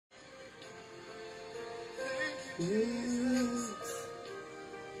Amen.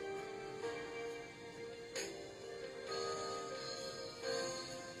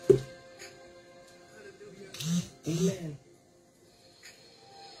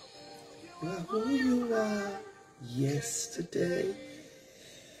 You are who you are yesterday,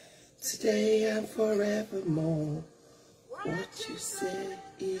 today and forevermore. What you say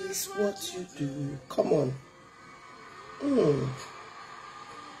is what you do. Come on.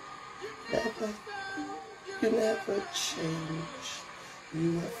 You never change.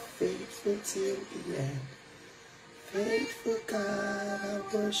 You are faithful till the end. Faithful God,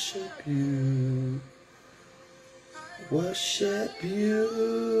 I worship you. Worship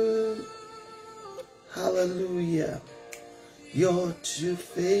you. Hallelujah. You're too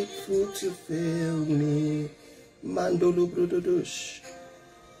faithful to fail me. Mandolo Brododush.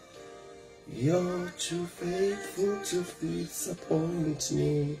 You're too faithful to disappoint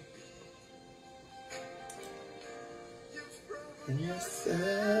me. In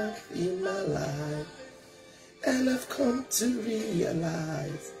yourself in my life, and I've come to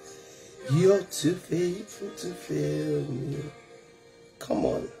realize you're too faithful to fail me. Come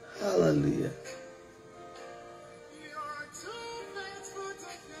on, hallelujah.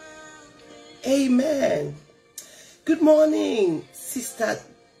 Amen. Good morning, Sister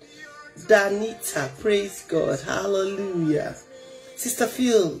Danita. Praise God. Hallelujah. Sister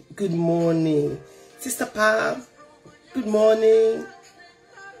Phil, good morning. Sister Pam, good morning.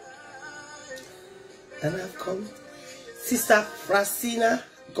 And I've come. Sister Frasina,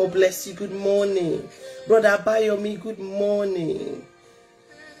 God bless you. Good morning. Brother Bayomi, good morning.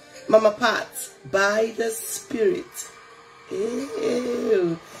 Mama Pat, by the Spirit.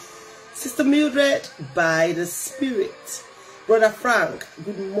 Ew. Sister Mildred, by the Spirit. Brother Frank,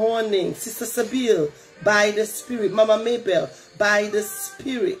 good morning. Sister Sabil, by the Spirit. Mama Mabel, by the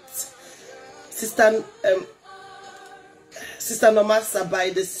Spirit. Sister Nomasa, by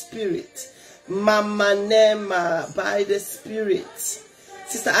the Spirit. Mama Nema, by the Spirit.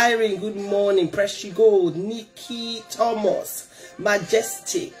 Sister Irene, good morning. Precious Gold, Nikki Thomas,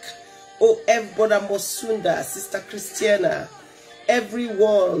 Majestic. O.F. Brother Mosunda, Sister Christiana.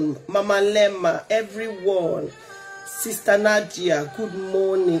 Everyone, Mama Lema, everyone, Sister Nadia, good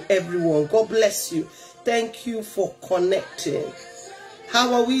morning, everyone. God bless you. Thank you for connecting.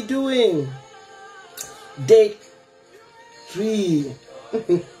 How are we doing? Day 3.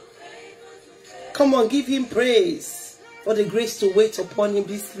 Come on, give him praise for the grace to wait upon him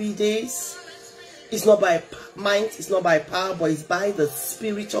these 3 days. It's not by might, it's not by power, but it's by the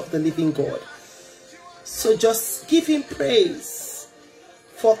Spirit of the living God. So just give him praise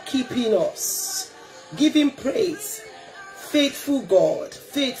for keeping us. Give him praise. Faithful God,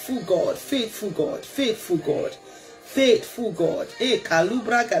 faithful God, faithful God, faithful God, faithful God.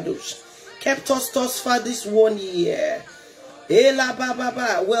 Kalubra Gadosh kept us thus far this 1 year. La ba ba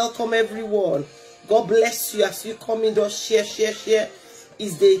ba. Welcome everyone. God bless you as you come in. Just share.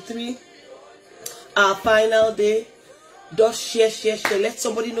 It's day 3, our final day. Just share. Let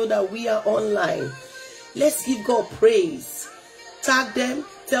somebody know that we are online. Let's give God praise. Tag them,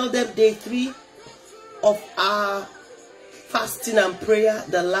 tell them day 3 of our fasting and prayer,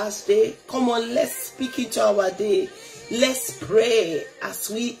 the last day. Come on, let's speak into our day. Let's pray as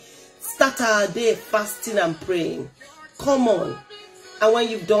we start our day fasting and praying. Come on. And when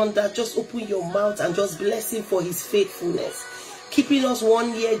you've done that, just open your mouth and just bless him for his faithfulness. Keeping us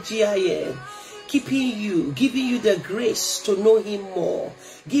 1 year GIN. Keeping you, giving you the grace to know him more.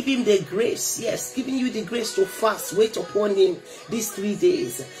 Give him the grace, yes, giving you the grace to fast, wait upon him these 3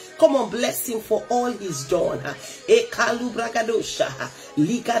 days. Come on, bless him for all he's done.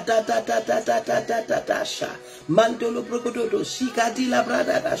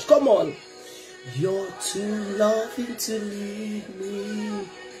 Come on. You're too loving to leave me.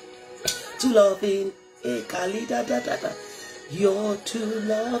 Too loving. You're too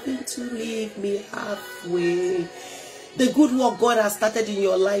loving to leave me halfway. The good work God has started in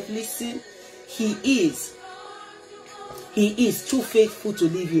your life, listen, He is too faithful to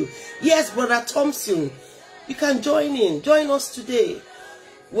leave you. Yes, Brother Thompson, you can join in. Join us today.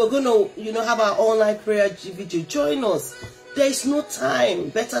 We're going to, have our online prayer video. Join us. There is no time,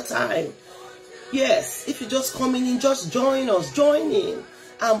 better time. Yes, if you just come in, just join us. Join in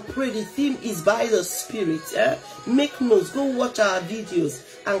and pray. The theme is by the Spirit. Make notes. Go watch our videos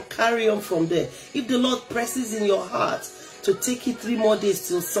and carry on from there. If the Lord presses in your heart to take it 3 more days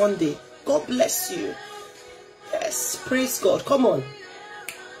till Sunday, God bless you. Yes, praise God. Come on.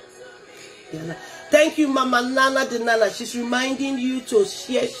 Thank you, Mama Nana the Nana. She's reminding you to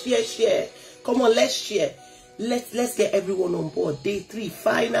share. Come on, let's share. Let's get everyone on board. Day 3,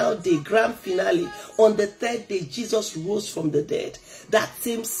 final day, grand finale. On the 3rd day, Jesus rose from the dead. That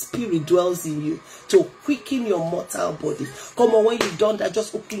same spirit dwells in you to quicken your mortal body. Come on, when you've done that,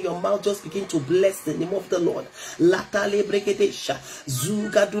 just open your mouth, just begin to bless the name of the Lord.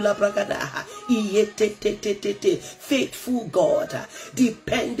 Faithful God,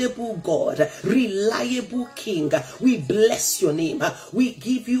 dependable God, reliable King, we bless your name. We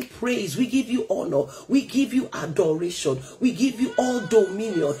give you praise, we give you honor, we give you adoration, we give you all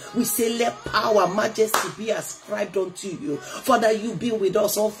dominion. We say let power, majesty be ascribed unto you. Father, you've been with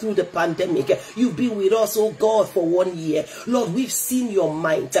us all through the pandemic. You've been with us, oh God, for 1 year. Lord, we've seen your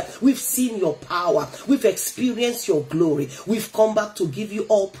might, we've seen your power, we've experienced your glory. We've come back to give you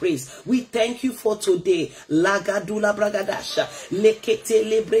all praise. We thank you for today. Lagadula bragadasha, lekete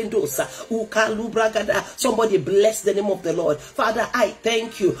lebrendosa, ukalu bragada. Somebody bless the name of the Lord. Father, I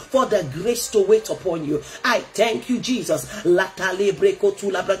thank you for the grace to wait upon you. I thank you, Jesus. Latale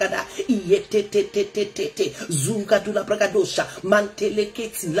brekotula bragada, iyetetetetetete, zugadula bragadosha,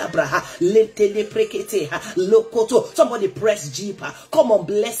 manteleketi labraha, lentele prekete, lokoto. Somebody press deeper. Come on,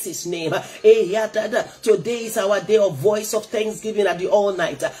 bless his name. Today is our day of voice of thanksgiving at the all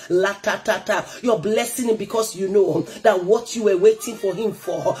night. Latatata. You're blessing him because you know that what you were waiting for him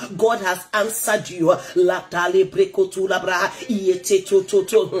for, God has answered you. Latale brekotula braha,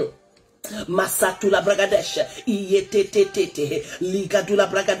 iyetetototo. Masatula bragadesha, iyetetetete, ligadula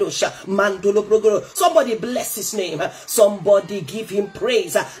bragadosha, mandolo brogoro. Somebody bless his name. Somebody give him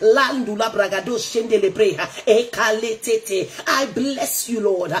praise. Landula bragadosha ndelepreha, ekaletete. I bless you,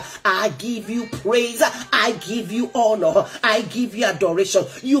 Lord. I give you praise. I give you honor. I give you adoration.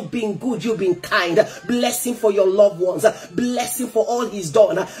 You've been good. You've been kind. Blessing for your loved ones. Blessing for all he's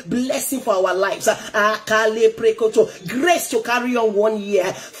done. Blessing for our lives. Akale prekoto. Grace to carry on 1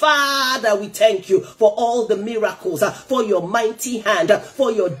 year. Father, we thank you for all the miracles, for your mighty hand, for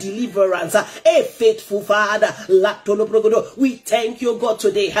your deliverance. A faithful Father, we thank you, God,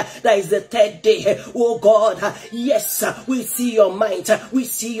 today. That is the 3rd day. Oh God, yes, we see your might, we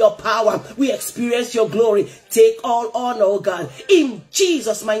see your power, we experience your glory. Take all honor, oh God. In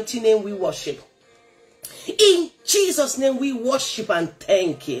Jesus' mighty name we worship. In Jesus' name we worship and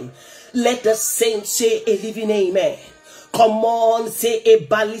thank him. Let the saints say a living amen. Come on, say a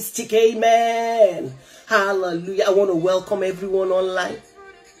ballistic amen. Hallelujah. I want to welcome everyone online.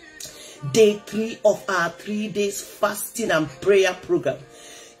 Day 3 of our 3 days fasting and prayer program.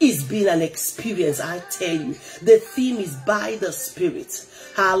 It's been an experience, I tell you. The theme is by the Spirit.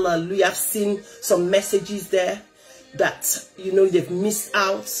 Hallelujah. I've seen some messages there that, you know, they've missed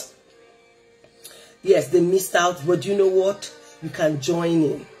out. Yes, they missed out. But you know what? You can join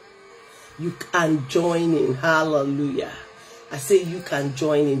in. You can join in. Hallelujah. I say you can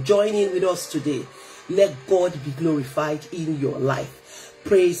join in. Join in with us today. Let God be glorified in your life.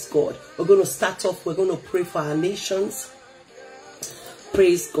 Praise God. We're going to start off. We're going to pray for our nations.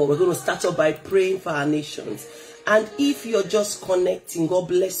 Praise God. We're going to start off by praying for our nations. And if you're just connecting, God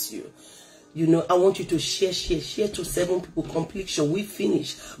bless you. You know, I want you to share to 7 people. Complete show. We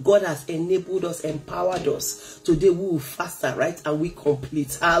finish. God has enabled us, empowered us. Today we will faster, right? And we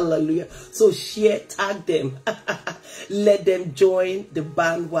complete. Hallelujah. So share, tag them. Let them join the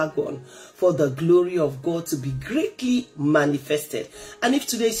bandwagon for the glory of God to be greatly manifested. And if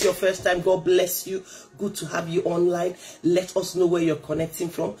today is your first time, God bless you. Good to have you online. Let us know where you're connecting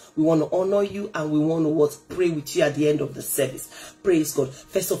from. We want to honor you and we want to pray with you at the end of the service. Praise God.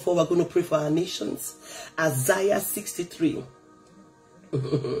 First of all, we're going to pray for our nations. Isaiah 63.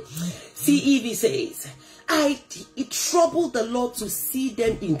 CEV says, it troubled the Lord to see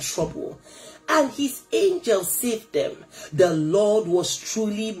them in trouble, and his angels saved them. The Lord was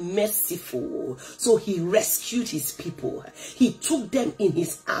truly merciful, so he rescued his people. He took them in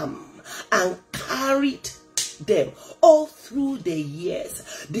his arm and carried them all through the years.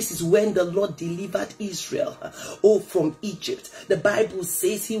 This is when the Lord delivered Israel from Egypt. The Bible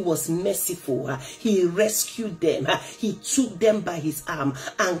says he was merciful. He rescued them. He took them by his arm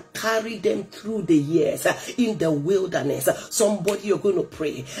and carried them through the years in the wilderness. Somebody, you're going to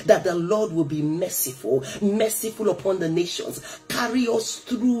pray that the Lord will be merciful upon the nations. Carry us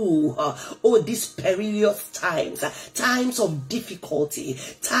through these perilous times of difficulty,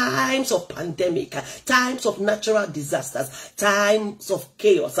 times of pandemic, times of natural disasters, times of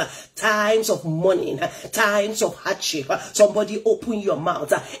chaos, times of mourning, times of hardship. Somebody open your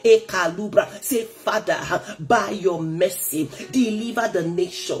mouth. Say, Father, by your mercy, deliver the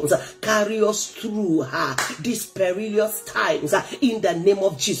nations, carry us through these perilous times in the name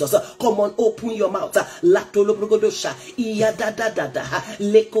of Jesus. Come on, open your mouth. Latolo brogodosha, iyadadadada,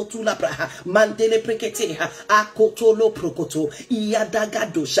 lekotula braha, mandele prekete, akotolo prokoto,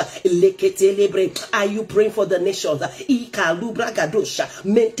 iyadagadosha, lekete lebre. Are you praying for the nations? Ikalubra gadosha,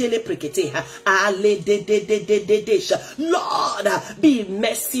 mentele prekete, ale de desha. Lord, be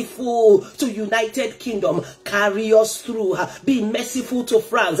merciful to United Kingdom, carry us through. Be merciful to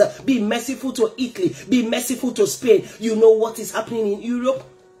France, be merciful to Italy, be merciful to Spain. You know what is happening in Europe?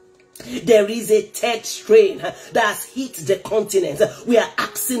 There is a third strain that has hit the continent. We are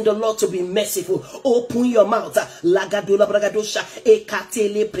asking the Lord to be merciful. Open your mouth. Lagadola bragadosha,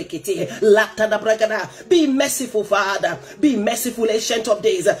 ekatele prekete, latada bragada. Be merciful, Father. Be merciful, Ancient of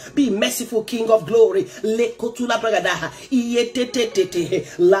Days. Be merciful, King of Glory. Lekotula bragada,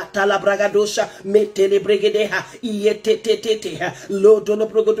 iyetetete, latala bragadosha, metele bregedeha, iyetetete, lodolo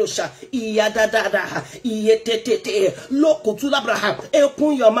bragadosha, iyadadada, iyetetete, lokotula braha.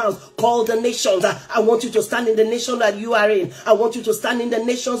 Open your mouth. Call the nations. I want you to stand in the nation that you are in. I want you to stand in the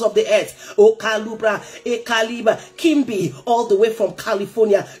nations of the earth. Oh, Kalubra, Ekaliba, Kimby, all the way from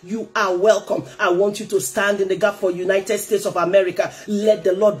California. You are welcome. I want you to stand in the gap for United States of America. Let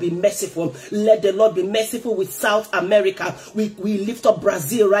the Lord be merciful. Let the Lord be merciful with South America. We lift up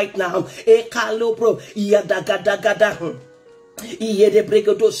Brazil right now. Ekalobro, Yadagadagada. Iyede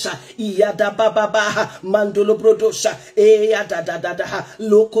bregodosha, iyada bababa, mandolo brodosha, eyada da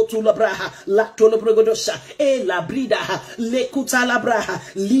lokotula braha, latolo bregodosha, la brida, lekutala braha,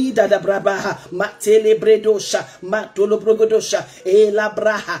 lida da brabaha, matele bredosha, matolo bregodosha, la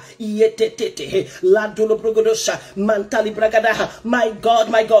braha, iyetete, ladolo bregodosha, mantali bragadaha. My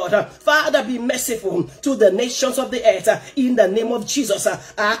God, Father, be merciful to the nations of the earth in the name of Jesus.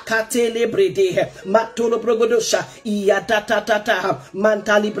 Akatele brede, matolo bregodosha, iyada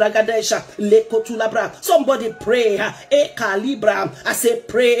mantali bragadesha lekotulabra. Somebody pray. Ekalibra. I say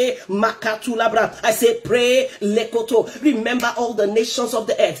pray. Makatulabra. I say pray. Lekoto. Remember all the nations of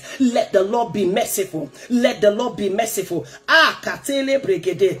the earth. Let the Lord be merciful. Let the Lord be merciful. Katele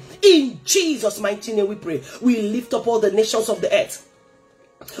bregede. In Jesus' mighty name we pray. We lift up all the nations of the earth.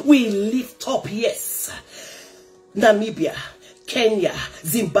 We lift up, yes, Namibia, Kenya,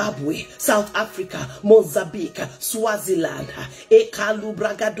 Zimbabwe, South Africa, Mozambique, Swaziland,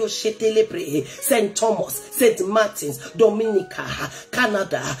 Ekalubragado Shetelebre, St. Thomas, St. Martins, Dominica,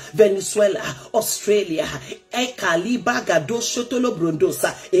 Canada, Venezuela, Australia, Ekalibagado Shotolo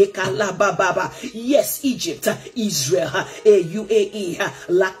Brondosa, Ekalababa, yes, Egypt, Israel, UAE,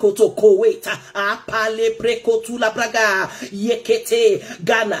 Lakoto, Kuwait, Apale Prekotula Braga, Yekete,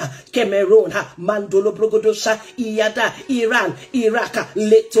 Ghana, Cameroon, Mandolo Brogodosha, Iyada, Iran, Iraq,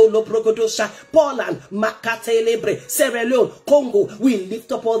 Letolo Brogodosha, Poland, Makatelebre, Sierra Leone, Congo. We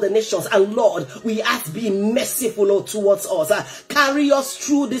lift up all the nations, and Lord, we ask, be merciful towards us. Carry us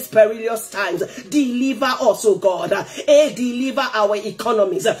through these perilous times. Deliver us, oh God. Deliver our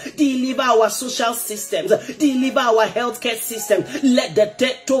economies. Deliver our social systems. Deliver our healthcare system. Let the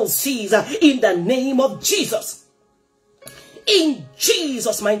death toll cease in the name of Jesus. In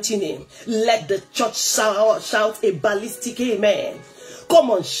Jesus' mighty name, let the church shout a ballistic amen. Come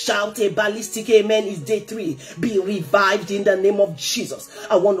on, shout a ballistic amen. It's day 3. Be revived in the name of Jesus.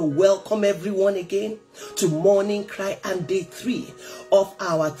 I want to welcome everyone again to Morning Cry and day 3 of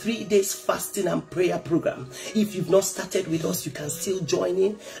our 3 days fasting and prayer program. If you've not started with us, you can still join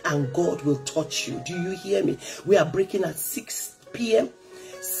in and God will touch you. Do you hear me? We are breaking at 6 p.m.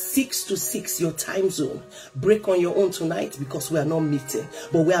 6 to 6 your time zone. Break on your own tonight because we are not meeting,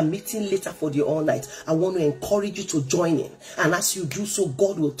 but we are meeting later for the all night. I want to encourage you to join in, and as you do so,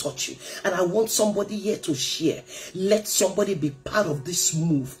 God will touch you. And I want somebody here to share. Let somebody be part of this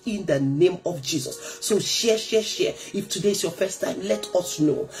move in the name of Jesus. So share. If today is your first time, let us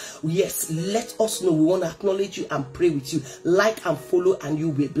know. Yes, let us know. We want to acknowledge you and pray with you. Like and follow and you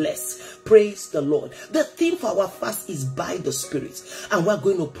will be blessed. Praise the Lord. The theme for our fast is by the Spirit, and we're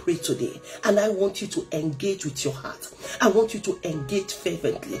going to pray today. And I want you to engage with your heart. I want you to engage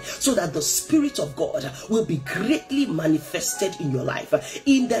fervently so that the Spirit of God will be greatly manifested in your life.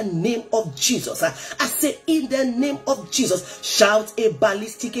 In the name of Jesus. I say, in the name of Jesus. Shout a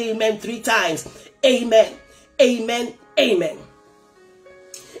ballistic amen 3 times. Amen. Amen. Amen.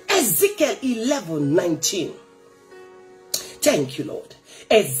 Ezekiel 11:19. Thank you, Lord.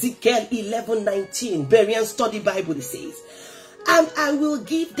 Ezekiel 11:19. Berean Study Bible, it says, and I will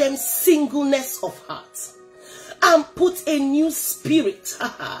give them singleness of heart and put a new spirit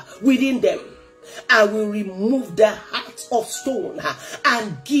within them. I will remove the heart of stone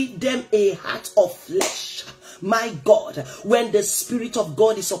and give them a heart of flesh. My God, when the Spirit of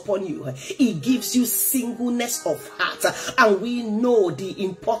God is upon you, He gives you singleness of heart. And we know the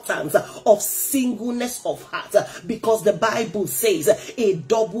importance of singleness of heart, because the Bible says a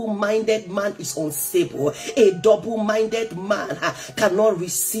double-minded man is unstable. A double-minded man cannot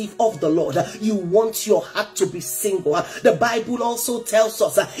receive of the Lord. You want your heart to be single. The Bible also tells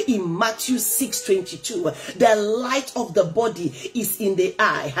us in Matthew 6:22, the light of the body is in the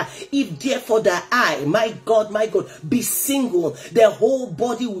eye. If therefore the eye, my God, be single, the whole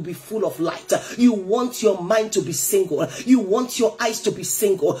body will be full of light. You want your mind to be single. You want your eyes to be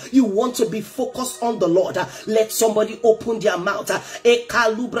single. You want to be focused on the Lord. Let somebody open their mouth.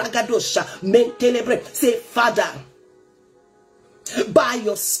 Say, Father, by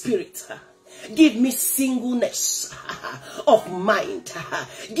your Spirit, give me singleness of mind.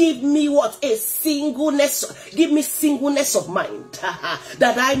 Give me what? A singleness. Give me singleness of mind,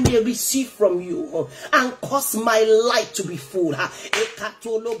 that I may receive from you and cause my light to be full.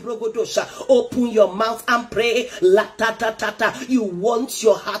 Open your mouth and pray. You want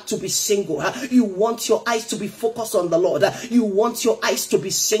your heart to be single. You want your eyes to be focused on the Lord. You want your eyes to be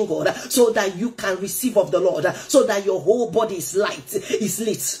single so that you can receive of the Lord, so that your whole body is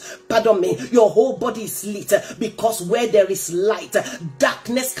lit. Pardon me. Your whole body is lit, because where there is light,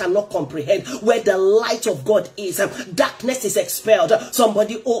 darkness cannot comprehend. Where the light of God is, darkness is expelled.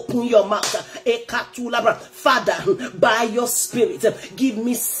 Somebody open your mouth. Father, by your Spirit, give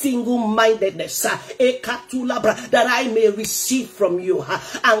me single-mindedness, that I may receive from you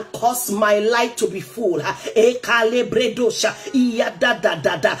and cause my light to be full. Are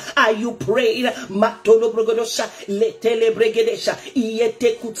you praying?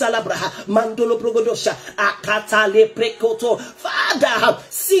 Father,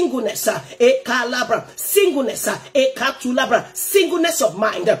 singleness, singleness of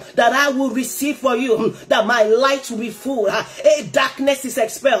mind, that I will receive for you, that my light will be full. Darkness is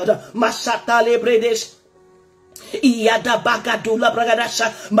expelled. Mashatale bredesh. Iyada bagadula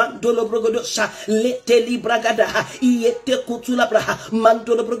bragadasha mandolo brogodosha leteli bragada iyete kutula braha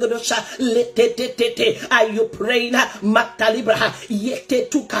mandolo brogodosha letete. Are you praying? Matali braha yete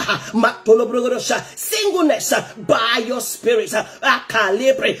tukaha matolo brogodosha. Singleness by your Spirit,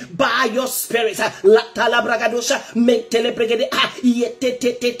 akalebre by your Spirit, latala bragadosha mentele brigade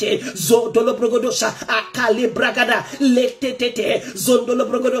yete zodolo brogodosha akale bragada letete zondolo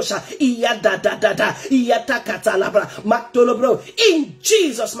brogodosha iyada iyatakata. In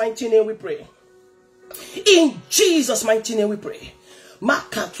Jesus' mighty name we pray. In Jesus' mighty name we pray.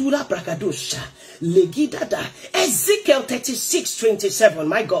 Makatula bragadosha legidada. Ezekiel 36:27.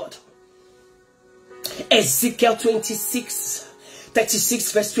 My God. Ezekiel 36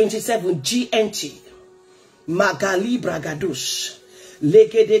 verse 27. GNT. Magali bragadosh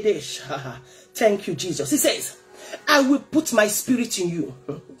legededesh. Thank you, Jesus. He says, I will put my spirit in you,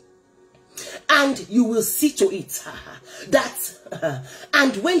 and you will see to it that,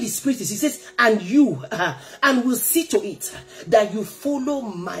 and when the Spirit is, he says, and you, and will see to it that you follow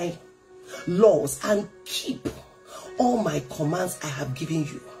my laws and keep all my commands I have given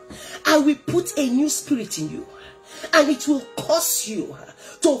you. I will put a new spirit in you, and it will cause you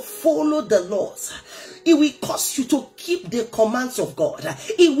to follow the laws. It will cause you to keep the commands of God.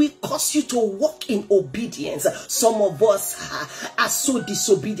 It will cause you to walk in obedience. Some of us are so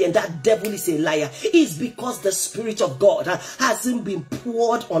disobedient. That devil is a liar. It's because the Spirit of God hasn't been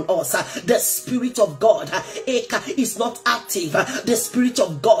poured on us. The Spirit of God is not active. The Spirit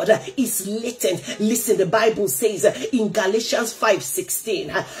of God is latent. Listen, the Bible says in Galatians 5:16,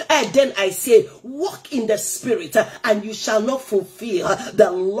 and then I say, walk in the Spirit, and you shall not fulfill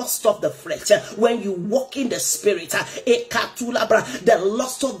the lust of the flesh. When you walk in the Spirit, the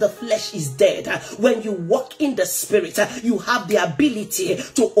lust of the flesh is dead. When you walk in the Spirit, you have the ability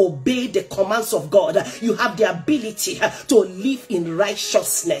to obey the commands of God. You have the ability to live in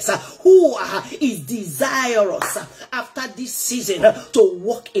righteousness. Who is desirous after this season to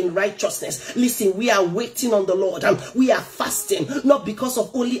walk in righteousness? Listen, we are waiting on the Lord. We are fasting, not because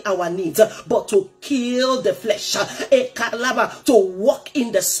of only our needs, but to kill the flesh, to walk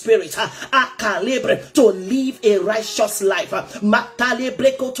in the Spirit, to live a righteous life.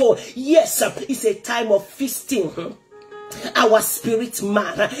 Yes, it's a time of feasting Our spirit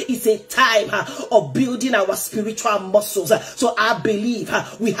man is a time of building our spiritual muscles. So I believe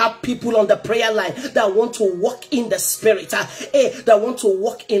we have people on the prayer line that want to walk in the spirit, that want to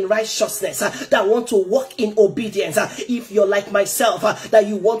walk in righteousness, that want to walk in obedience. If you're like myself, that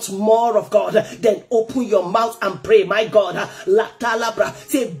you want more of God, then open your mouth and pray. My God,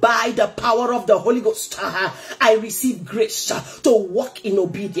 say, by the power of the Holy Ghost, I receive grace to walk in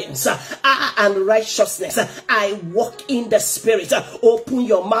obedience and righteousness. I walk in the spirit. Open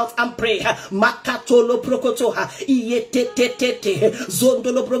your mouth and pray. Makatolo prokotoha,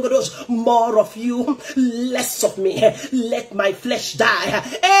 zondolo progodos. More of you, less of me. Let my flesh die.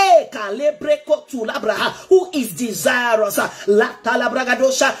 Who is desirous?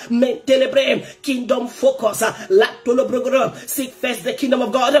 Kingdom focus. Seek first the kingdom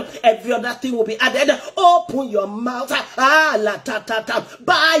of God. Every other thing will be added. Open your mouth.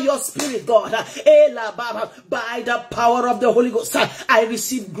 By your spirit, God. By the power of the Holy Ghost, I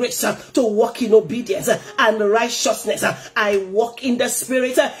receive grace to walk in obedience and righteousness. I walk in the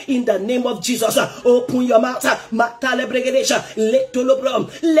spirit in the name of Jesus. Open your mouth.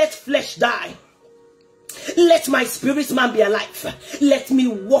 Let flesh die. Let my spirit man be alive. Let me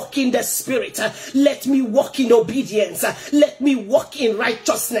walk in the spirit. Let me walk in obedience. Let me walk in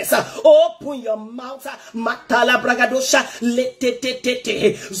righteousness. Open your mouth. Matala bragadosha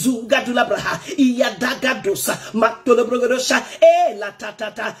letete zugadula braha iyadagadosa matolo bragadosha la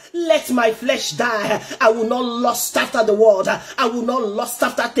tatata. Let my flesh die. I will not lust after the world. I will not lust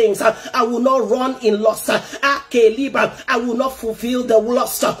after things. I will not run in lust. I will not fulfill the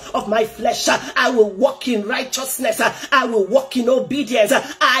lust of my flesh. I will walk in righteousness. I will walk in obedience.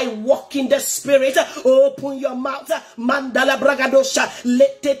 I walk in the spirit. Open your mouth. Mandala bragadosha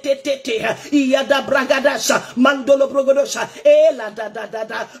letete iyada bragadasha mandolo bragadosha la da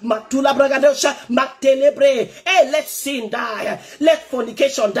matula bragadosha matelebre. Let sin die. Let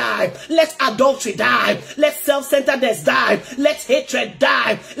fornication die. Let adultery die. Let self-centeredness die. Let hatred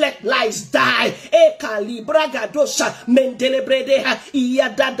die. Let lies die. Kali bragadosha mendelebre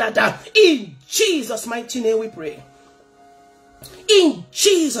iyada. In Jesus' mighty name we pray. In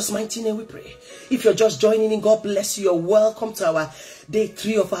Jesus' mighty name we pray. If you're just joining in, God bless you. You're welcome to our day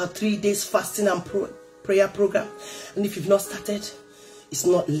 3 of our 3 days fasting and prayer program. And if you've not started, it's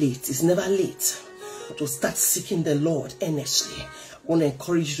not late. It's never late to start seeking the Lord earnestly. I want to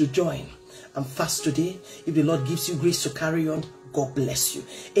encourage you to join and fast today. If the Lord gives you grace to carry on, God bless you.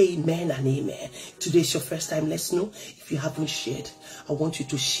 Amen and amen. Today's your first time. Let's know. If you haven't shared, I want you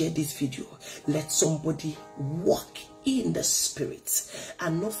to share this video. Let somebody walk in the spirit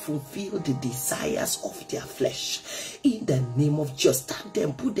and not fulfill the desires of their flesh. In the name of Jesus, start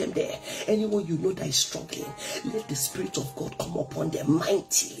them, put them there. Anyone you know that is struggling, let the Spirit of God come upon them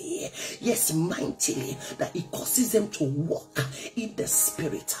mightily. Yes, mightily, that it causes them to walk in the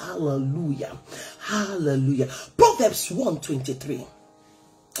spirit. Hallelujah. Hallelujah. Proverbs 1:23.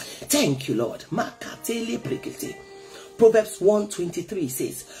 Thank you, Lord. Proverbs 1:23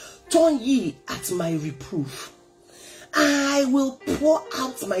 says, turn ye at my reproof. I will pour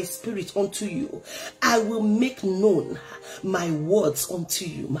out my spirit unto you. I will make known my words unto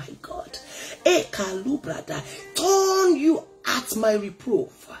you, my God. Turn you at my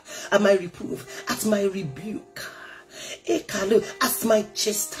reproof, at my rebuke, at my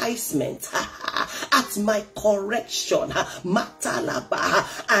chastisement, at my correction.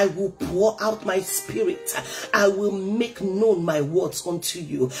 I will pour out my spirit. I will make known my words unto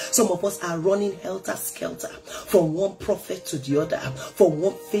you. Some of us are running helter-skelter from one prophet to the other, from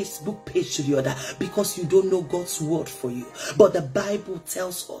one Facebook page to the other, because you don't know God's word for you. But the Bible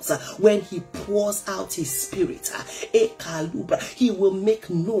tells us when he pours out his spirit, he will make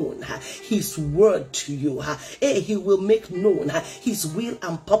known his word to you. He will make known his will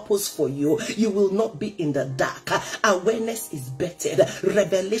and purpose for you. You will not be in the dark. Awareness is bettered.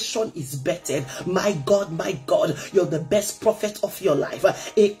 Revelation is bettered. My God, you're the best prophet of your life.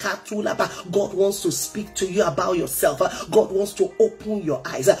 God wants to speak to you about yourself. God wants to open your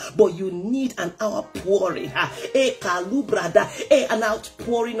eyes, but you need an outpouring, an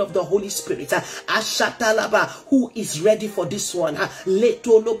outpouring of the Holy Spirit. Who is ready for this one?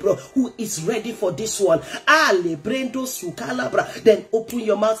 Who is ready for this one? Then open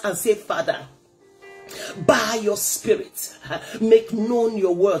your mouth and say, Father, By your spirit, make known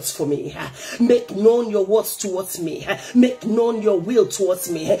your words for me. Make known your words towards me. Make known your will towards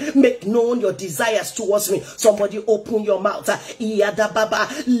me. Make known your desires towards me. Somebody open your mouth.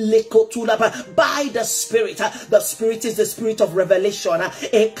 By the spirit. The spirit is the spirit of revelation.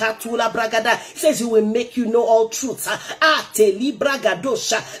 It says he will make you know all truths.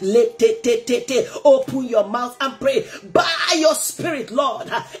 Open your mouth and pray. By your spirit,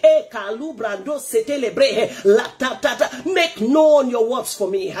 Lord. Make known your words for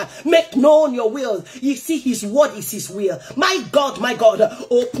me. Make known your will. You see, his word is his will. My God,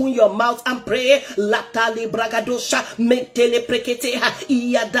 open your mouth and pray.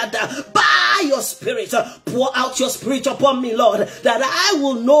 By your spirit, pour out your spirit upon me, Lord, that I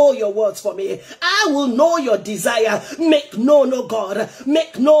will know your words for me. I will know your desire. Make known, oh God.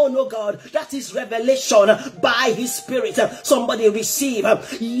 Make known, oh God. That is revelation by his spirit. Somebody receive,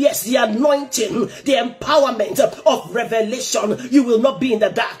 yes, the anointing, the empowerment of revelation. You will not be in the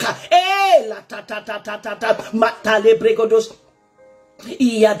dark.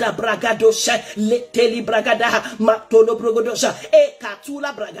 Iada bragadosha leteli bragada matolo brogodosha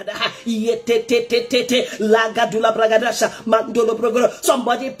ekatula bragada yete lagadula bragadasha mandolo brogodo.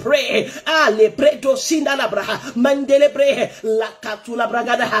 Somebody pray. Ale predo sindala braha mandele bre la katula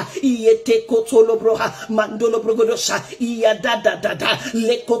bragada yete kotolo broha mandolo brogodosha iada da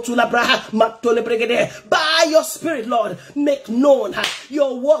le kotula braha matole brigade. By your spirit, Lord, make known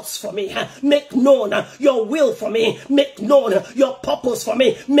your words for me. Make known your will for me. Make known your purpose for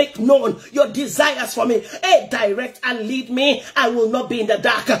me. Make known your desires for me. Direct and lead me. I will not be in the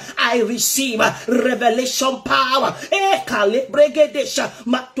dark. I receive revelation power.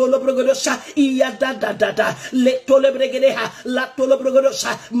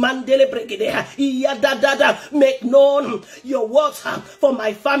 Make known your words for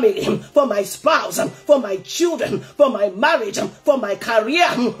my family, for my spouse, for my children, for my marriage, for my career,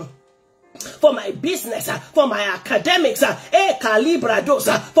 for my business, for my academics,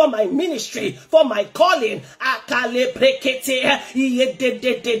 for my ministry, for my calling.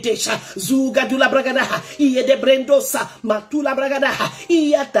 Zugadula bragada, de brendosa, matula bragada,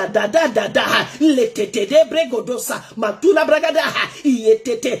 letete bregodosa, matula bragada,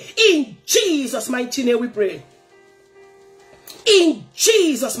 in Jesus' mighty name we pray. In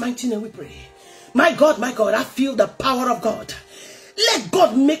Jesus' mighty name we pray. My God, I feel the power of God. Let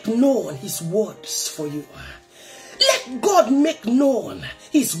God make known his words for you. Let God make known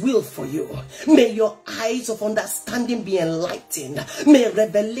his will for you. May your eyes of understanding be enlightened. May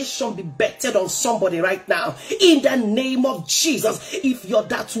revelation be bettered on somebody right now. In the name of Jesus. If you're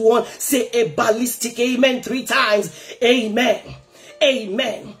that one, say a ballistic amen 3 times. Amen.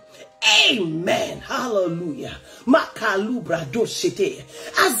 Amen. Amen. Hallelujah. Makalubra doshete.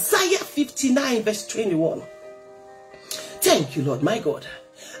 Isaiah 59 verse 21. Thank you, Lord, my God.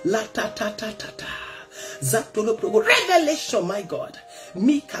 La ta ta ta ta ta. Zatolo progo revelation, my God.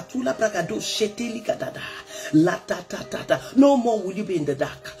 Mi katula bragado sheteli kadada. La ta ta ta ta. No more will you be in the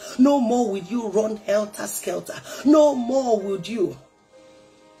dark. No more will you run helter skelter. No more would you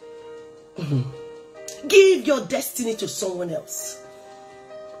give your destiny to someone else.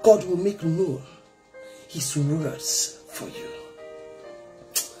 God will make known his words for you.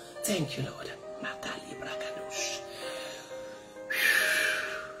 Thank you, Lord.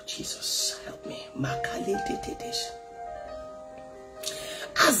 Jesus, help me.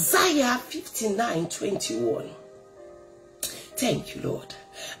 Isaiah 59:21. Thank you, Lord.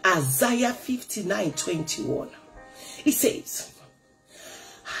 Isaiah 59:21. It says,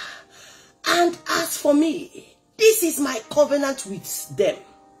 and as for me, this is my covenant with them,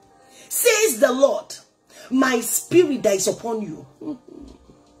 says the Lord, my spirit that is upon you,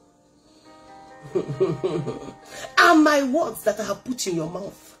 and my words that I have put in your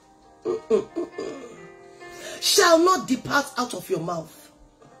mouth shall not depart out of your mouth,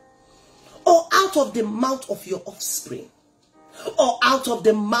 or out of the mouth of your offspring, or out of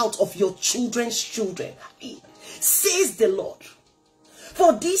the mouth of your children's children, says the Lord,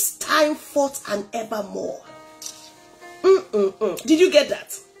 for this time forth and evermore. Did you get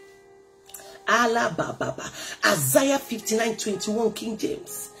that? Isaiah 59:21 King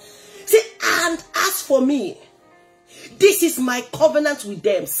James. Say, and as for me, this is my covenant with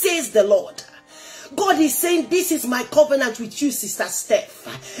them, says the Lord, God is saying, this is my covenant with you, Sister Steph.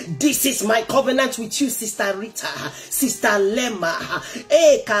 This is my covenant with you, Sister Rita, Sister Lema,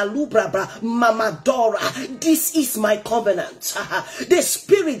 Kalubra, Mama Dora. This is my covenant. The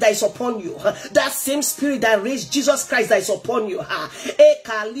spirit that is upon you, that same spirit that raised Jesus Christ that is upon you,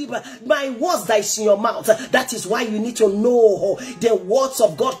 my words that is in your mouth. That is why you need to know the words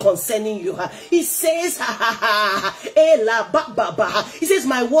of God concerning you. He says, he says,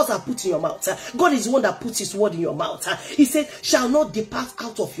 my words are put in your mouth. God is the one that puts his word in your mouth. He said, shall not depart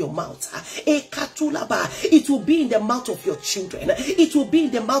out of your mouth. It will be in the mouth of your children. It will be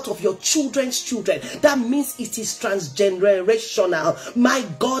in the mouth of your children's children. That means it is transgenerational. My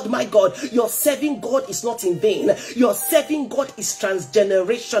God, your serving God is not in vain. Your serving God is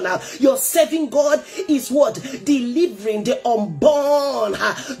transgenerational. Your serving God is what? Delivering the unborn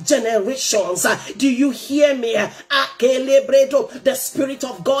generations. Do you hear me? The Spirit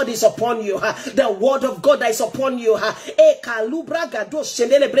of God is upon you. The word of God is upon you.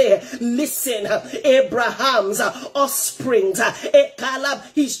 Listen, Abraham's offspring,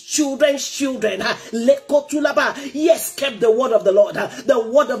 his children's children, yes, kept the word of the Lord. The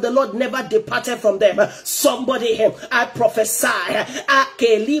word of the Lord never departed from them. Somebody, I prophesy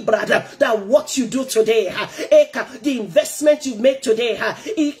that what you do today, the investment you make today,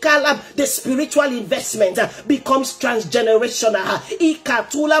 the spiritual investment becomes transgenerational.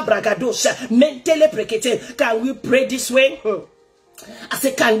 Can we pray this way? I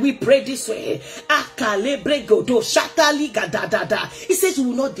said, can we pray this way? He says we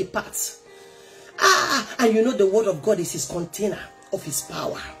will not depart. And you know the word of God is his container of his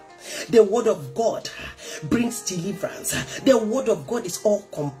power. The word of God brings deliverance. The word of God is all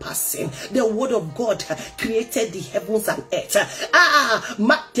compassing. The word of God created the heavens and earth. I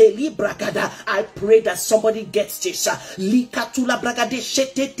pray that somebody gets this.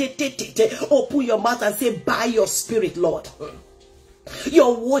 Open your mouth and say, by your spirit, Lord.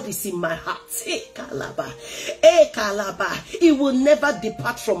 Your word is in my heart. It will never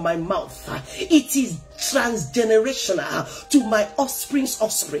depart from my mouth. It is transgenerational to my offspring's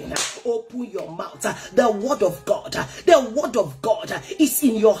offspring. Open your mouth. The word of God is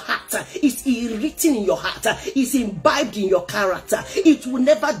in your heart. It's written in your heart. It's imbibed in your character. It will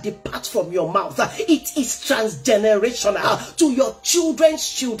never depart from your mouth. It is transgenerational to your children's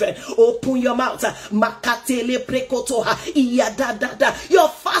children. Open your mouth. Your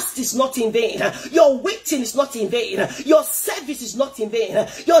fast is not in vain. Your waiting is not in vain. Your service is not in vain.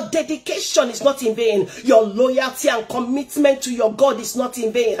 Your dedication is not in vain. Your loyalty and commitment to your God is not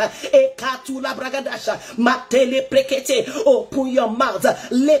in vain. Open your mouth.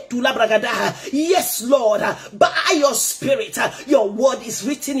 Yes, Lord, by your spirit, your word is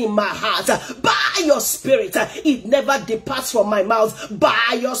written in my heart. By your spirit, it never departs from my mouth.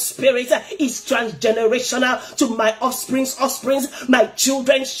 By your spirit, it's transgenerational to my offspring's offspring, my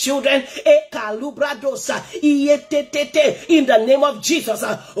children's children. In the name of Jesus,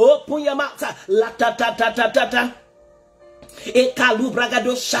 open your mouth.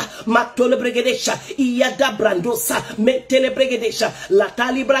 Ekalubragadosha, matole bregedesha, iyada brandosa, metele bregedesha,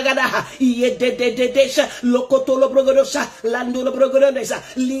 latali bragadaha, iyedededesha, lokotolo brogodosha, landolo brogodesha,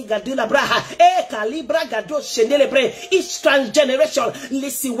 ligadula braha, ekalibragadosha, nelebre. Each transgeneration,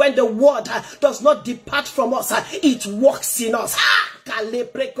 listen, when the word does not depart from us, it works in us.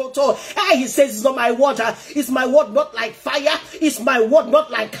 He says, it's not my word, it's my word not like fire, it's my word not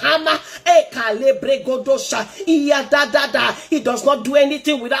like hammer. He does not do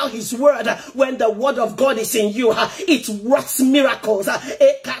anything without his word. When the word of God is in you, it works miracles.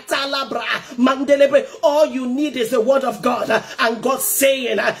 All you need is the word of God. And God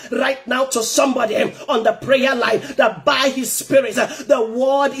saying right now to somebody on the prayer line that by his spirit, the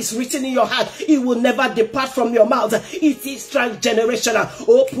word is written in your heart. It will never depart from your mouth. It is transgenerational.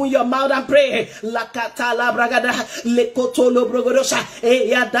 Open your mouth and pray.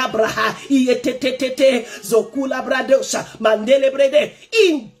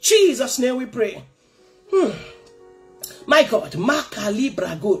 In Jesus' name we pray. My God,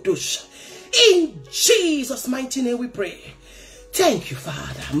 in Jesus' mighty name we pray. Thank you,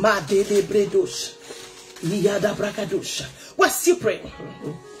 Father. We're still praying.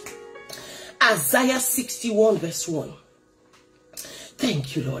 Isaiah 61 verse 1.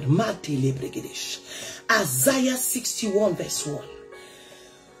 Thank you, Lord. Isaiah 61 verse 1.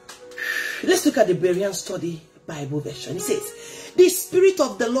 Let's look at the Berean Study Bible version. It says, the Spirit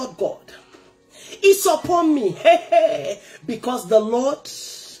of the Lord God is upon me, because the Lord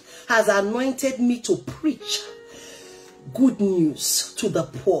has anointed me to preach good news to the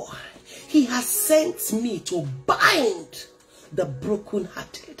poor. He has sent me to bind the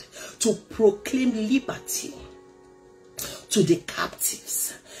brokenhearted, to proclaim liberty to the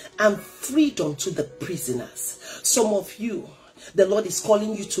captives and freedom to the prisoners. Some of you, the Lord is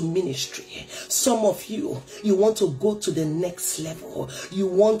calling you to ministry. Some of you, you want to go to the next level. You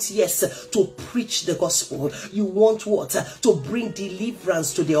want, yes, to preach the gospel. You want what? To bring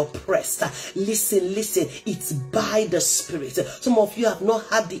deliverance to the oppressed. Listen, listen. It's by the Spirit. Some of you have not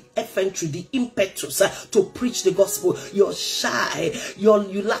had the effrontery, the impetus to preach the gospel. You're shy.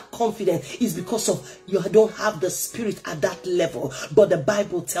 You lack confidence. It's because of you don't have the Spirit at that level. But the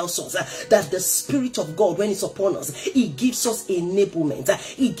Bible tells us that the Spirit of God, when it's upon us, He gives us enablement.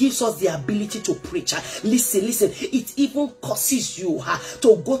 It gives us the ability to preach. Listen, listen. It even causes you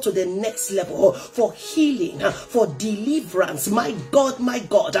to go to the next level for healing, for deliverance. My God,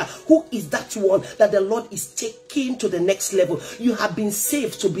 who is that one that the Lord is taking to the next level? You have been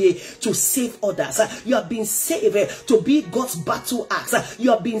saved to save others. You have been saved to be God's battle axe.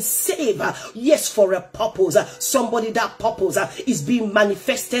 You have been saved, yes, for a purpose. Somebody, that purpose is being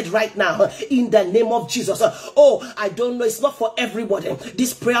manifested right now in the name of Jesus. Oh, I don't know. It's not for everybody.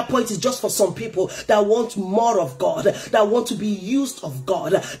 This prayer point is just for some people that want more of God, that want to be used of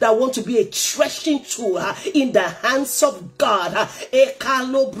God, that want to be a threshing tool in the hands of God. If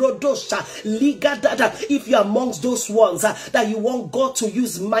you're amongst those ones that you want God to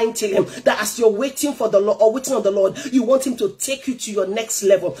use mightily, that as you're waiting for the Lord or waiting on the Lord, you want Him to take you to your next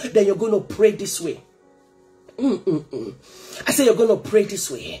level, then you're going to pray this way. I say you're going to pray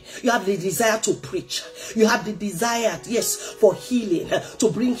this way. You have the desire to preach. You have the desire, yes, for healing, to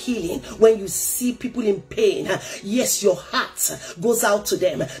bring healing. When you see people in pain, yes, your heart goes out to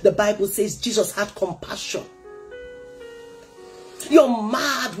them. The Bible says Jesus had compassion. You're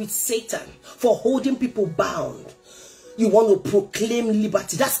mad with Satan for holding people bound. You want to proclaim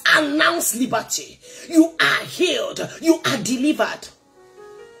liberty. That's announce liberty. You are healed. You are delivered.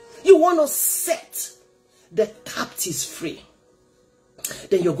 You want to set the captives free.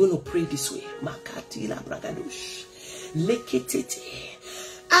 Then you're going to pray this way. Makatila bragadosh. Leketete.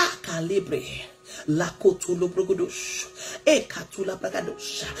 Akalebre. Lakotulo brogodosh. Ekatula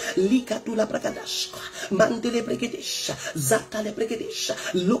bragadosh. Likatula bragadash. Mandele bregadesh. Zatale bregadesh.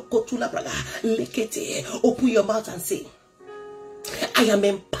 Lokotula braga. Lekete. Open your mouth and say, I am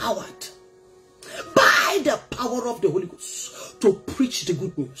empowered by the power of the Holy Ghost to preach the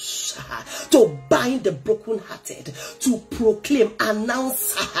good news, to bind the brokenhearted, to proclaim,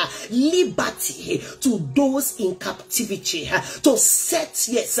 announce liberty to those in captivity, to set,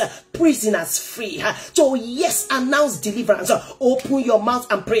 yes, prisoners free, to, yes, announce deliverance. Open your mouth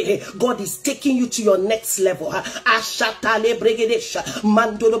and pray. God is taking you to your next level. Ashatale bregedesha,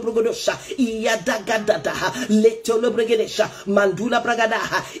 mandolo brogodosha, iyadagadada, letolo bregedesha, mandula bragada,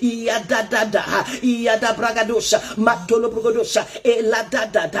 iyadadada, iyada bragadosha, matolo brogodosha.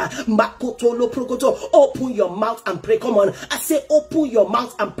 Open your mouth and pray. Come on. I say open your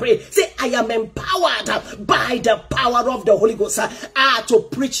mouth and pray. Say, I am empowered by the power of the Holy Ghost to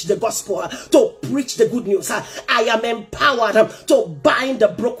preach the gospel, to preach the good news. I am empowered to bind the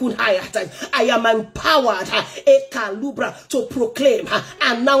broken heart. I am empowered to proclaim,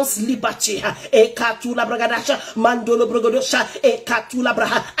 announce liberty. I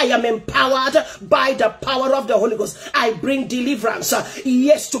am empowered by the power of the Holy Ghost. I bring deliverance,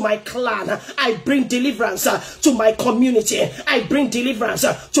 yes, to my clan. I bring deliverance to my community. I bring deliverance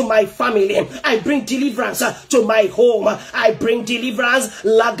to my family. I bring deliverance to my home. I bring deliverance.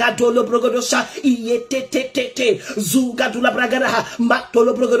 Lagadolo brogodosha, iyetetete, zugadula bragada,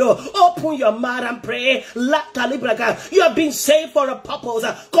 matolo brogodo. Open your mouth and pray. Latalibraga. You have been saved for a purpose.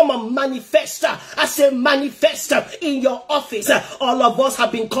 Come on, manifest. I say manifest in your office. All of us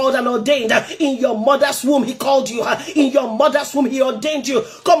have been called and ordained. In your mother's womb, He called you. In your mother's womb, He ordained you.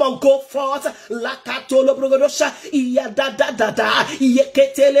 Come on, go forth. Lakatolo brogodosha, iyadadadada,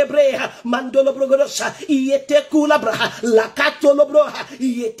 iyeketelebre, mandolo brogodosha, iyetekulabra, lakatolo broha,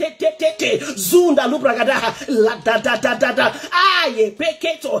 iyetetete, zunda lubragada, ladadadadada.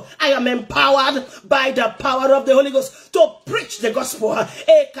 I am empowered by the power of the Holy Ghost to preach the gospel.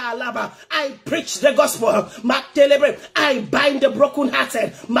 Ekalaba, I preach the gospel. Matelebre, I bind the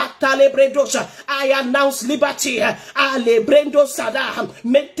brokenhearted. Matalebre dosha, I announce liberty. Alebrendo sada,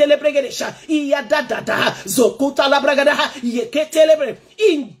 mentelebregedesha, iyadadada, zokuta labragada, yeketelebre.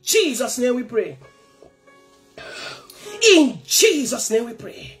 In Jesus' name we pray. In Jesus' name we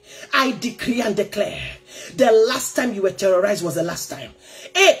pray. I decree and declare, the last time you were terrorized was the last time.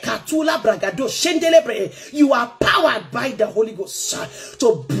 You are powered by the Holy Ghost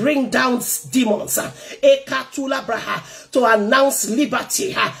to bring down demons, to announce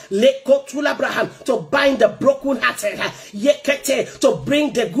liberty, to bind the brokenhearted, to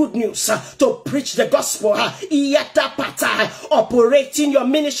bring the good news, to preach the gospel, operating your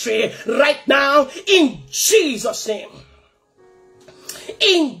ministry right now in Jesus' name.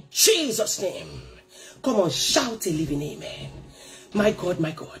 In Jesus' name. Come on, shout a living amen. My God, my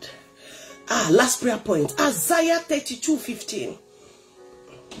God. Last prayer point. Isaiah 32:15.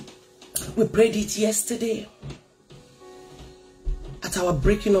 We prayed it yesterday at our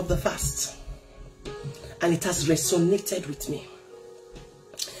breaking of the fast. And it has resonated with me.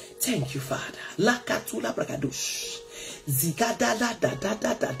 Thank you, Father. Lakatula bragadosh. Zigadala da da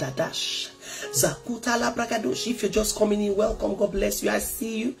da da da dash. Zakuta la bragadosh. If you're just coming in, welcome. God bless you. I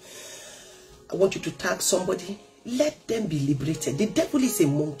see you. I want you to tag somebody. Let them be liberated. The devil is a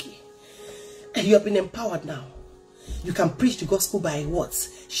monkey. And you have been empowered now. You can preach the gospel by what?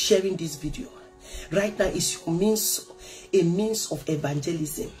 Sharing this video. Right now is your means, a means of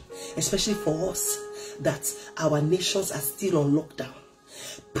evangelism. Especially for us that our nations are still on lockdown.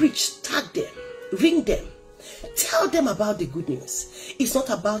 Preach, tag them, ring them. Tell them about the good news. It's not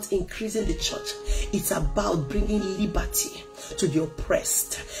about increasing the church. It's about bringing liberty to the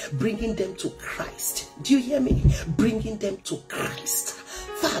oppressed. Bringing them to Christ. Do you hear me? Bringing them to Christ.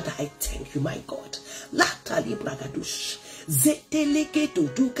 Father, I thank you, my God.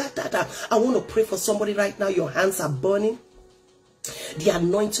 I want to pray for somebody right now. Your hands are burning. The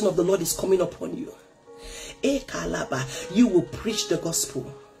anointing of the Lord is coming upon you. You will preach the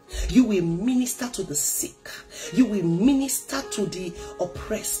gospel. You will minister to the sick. You will minister to the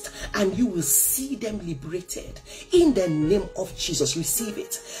oppressed. And you will see them liberated. In the name of Jesus, receive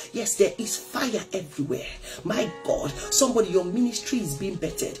it. Yes, there is fire everywhere. My God, somebody, your ministry is being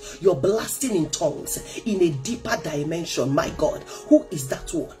bettered. You're blasting in tongues in a deeper dimension. My God, who is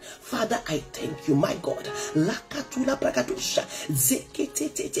that one? Father, I thank you, my God.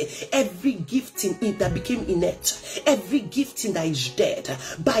 Every gifting that became inert, every gifting that is dead,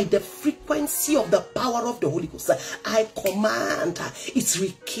 by the frequency of the power of the Holy Ghost, I command it's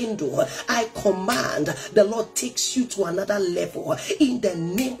rekindled. I command the Lord takes you to another level in the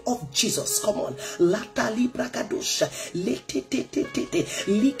name of Jesus. Come on.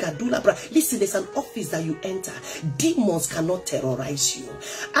 Listen, there's an office that you enter. Demons cannot terrorize you.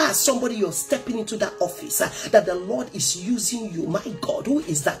 Somebody, you're stepping into that office that the Lord is using you. My God, who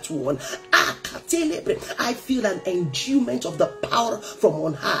is that one? I feel an endowment of the power from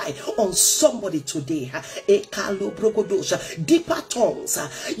on high on somebody today. Deeper tongues.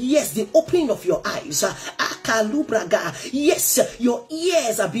 Yes, the opening of your eyes. Yes, your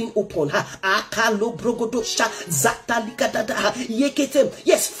ears are being opened.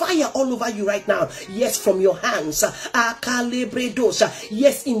 Yes, fire all over you right now. Yes, from your hands.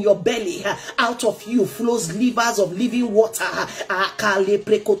 Yes, in your belly. Out of you flows rivers of living water.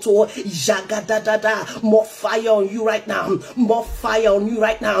 More fire on you right now. More fire on you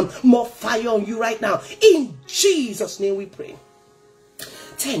right now. More fire on you right now. In Jesus' name we pray.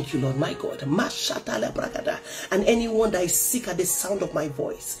 Thank you, Lord, my God. And anyone that is sick at the sound of my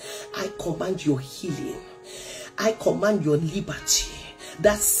voice, I command your healing. I command your liberty.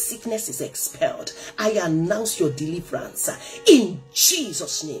 That sickness is expelled. I announce your deliverance in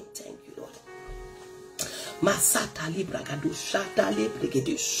Jesus' name. Thank you, Lord.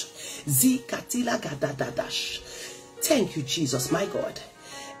 Thank you, Jesus, my God.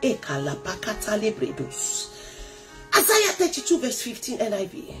 Isaiah 32 verse 15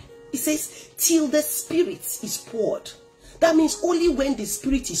 NIV. It says, till the Spirit is poured. That means only when the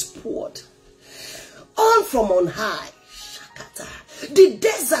Spirit is poured on from on high, the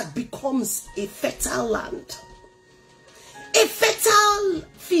desert becomes a fertile land. A fertile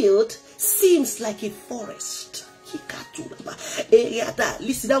field seems like a forest.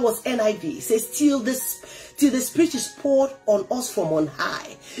 Listen, that was NIV. It says, till the Spirit is poured on us from on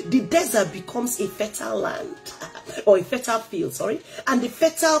high, the desert becomes a fertile land. Or a fertile field, sorry. And the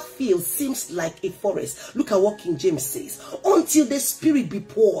fertile field seems like a forest. Look at what King James says. Until the Spirit be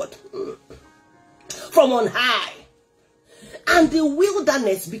poured from on high, and the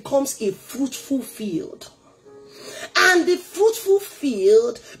wilderness becomes a fruitful field. and the fruitful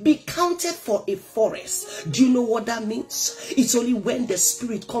field be counted for a forest. Do you know what that means? It's only when the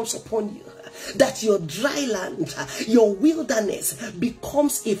Spirit comes upon you that your dry land, your wilderness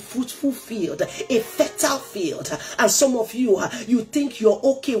becomes a fruitful field, a fertile field. And some of you, you think you're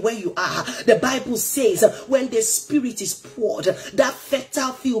okay where you are. The Bible says when the Spirit is poured, that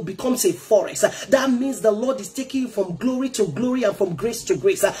fertile field becomes a forest. That means the Lord is taking you from glory to glory and from grace to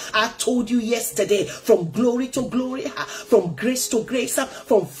grace. I told you yesterday, from glory to glory, from grace to grace,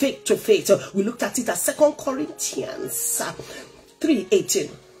 from faith to faith. We looked at it as 2 Corinthians 3:18.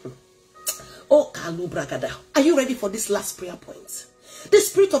 Oh, Kalubragada. Are you ready for this last prayer point? The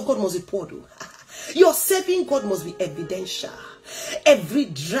Spirit of God must be poured. Your serving God must be evidential. Every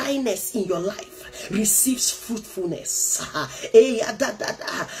dryness in your life receives fruitfulness.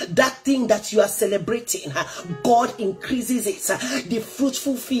 That thing that you are celebrating, God increases it. The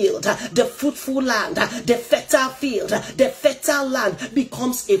fruitful field, the fruitful land, the fertile field, the fertile land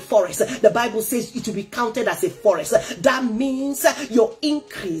becomes a forest. The Bible says it will be counted as a forest. That means your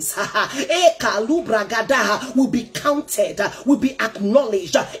increase will be counted, will be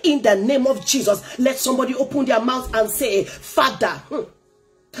acknowledged in the name of Jesus. Let somebody open their mouth and say, Father,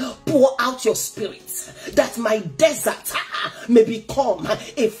 pour out your Spirit that my desert may become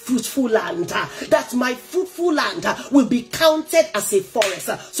a fruitful land, that my fruitful land will be counted as a forest.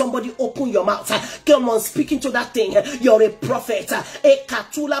 Somebody open your mouth. Come on, speaking to that thing. You're a prophet.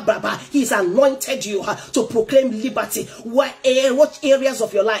 He's anointed you to proclaim liberty. What areas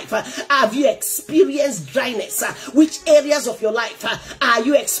of your life have you experienced dryness? Which areas of your life are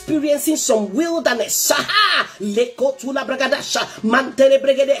you experiencing some wilderness?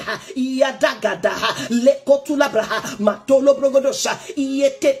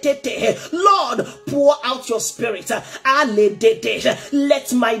 Lord, pour out your Spirit.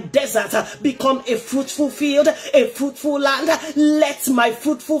 Let my desert become a fruitful field, a fruitful land. Let my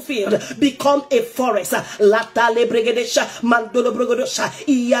fruitful field become a forest.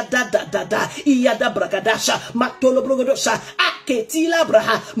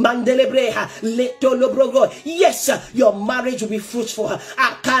 Yes, your marriage will be fruitful.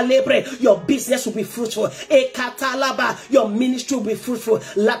 Your business will be fruitful. Your ministry will be fruitful.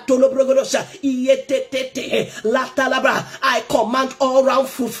 I command all round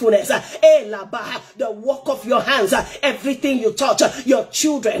fruitfulness. The work of your hands, everything you touch, your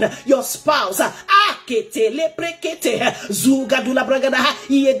children, your spouse,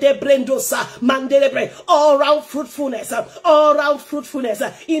 all round fruitfulness, all round fruitfulness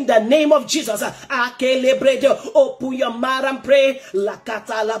in the name of Jesus. Open your mouth and pray.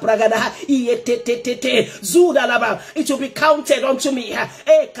 It will be counted unto me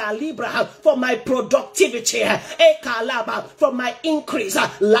for my productivity, for my increase, the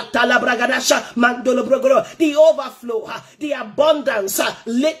overflow, the abundance.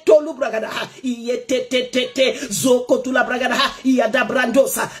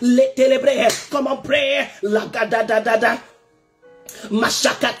 Come on, pray.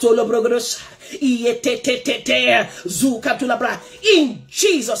 In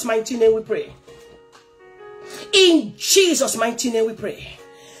Jesus' mighty name we pray. In Jesus' mighty name we pray.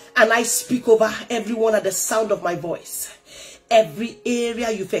 And I speak over everyone at the sound of my voice. Every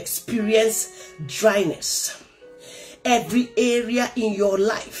area you've experienced dryness, every area in your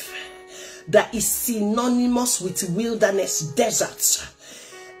life that is synonymous with wilderness, deserts,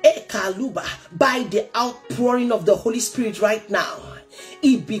 by the outpouring of the Holy Spirit right now,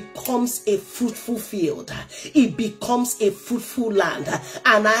 it becomes a fruitful field. It becomes a fruitful land.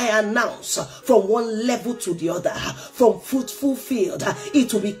 And I announce from one level to the other, from fruitful field,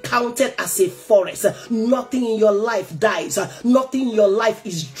 it will be counted as a forest. Nothing in your life dies. Nothing in your life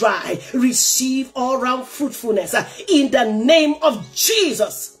is dry. Receive all round fruitfulness in the name of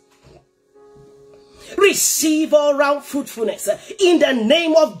Jesus. Receive all round fruitfulness in the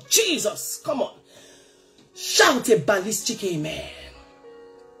name of Jesus. Come on. Shout a ballistic amen.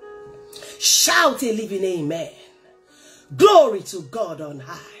 Shout a living amen. Glory to God on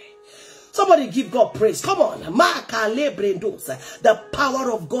high. Somebody give God praise. Come on. The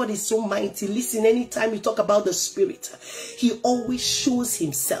power of God is so mighty. Listen, anytime you talk about the Spirit, He always shows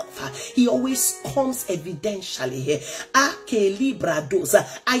Himself. He always comes evidentially.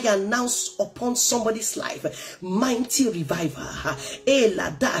 I announce upon somebody's life mighty revival.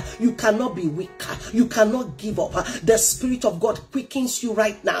 You cannot be weak. You cannot give up. The Spirit of God quickens you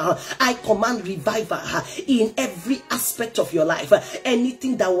right now. I command revival in every aspect of your life.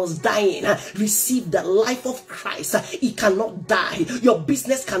 Anything that was dying, being, receive the life of Christ. It cannot die. Your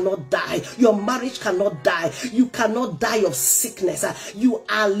business cannot die. Your marriage cannot die. You cannot die of sickness. You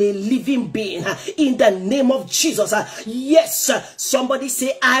are a living being in the name of Jesus. Yes, somebody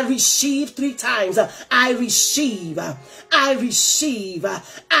say, I receive 3 times. I receive, I receive,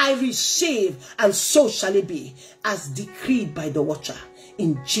 I receive, and so shall it be, as decreed by the watcher,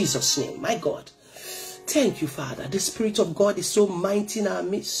 in Jesus' name. My God, thank you, Father. The Spirit of God is so mighty in our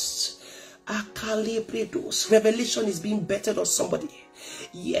midst. Revelation is being bettered on somebody.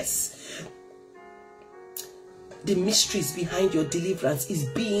 Yes, the mysteries behind your deliverance is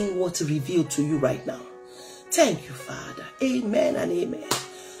being what revealed to you right now. Thank you, Father. Amen and amen.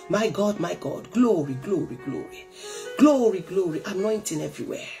 My God, glory, glory, glory, glory, glory. Anointing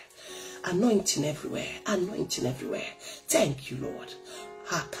everywhere, anointing everywhere, anointing everywhere. Thank you, Lord.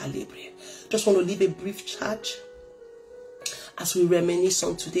 Just want to leave a brief charge as we reminisce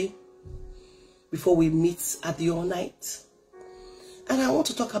on today before we meet at the all night. And I want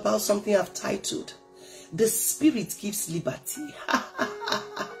to talk about something I've titled, The Spirit Gives Liberty.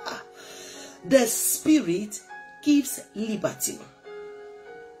 The Spirit gives liberty.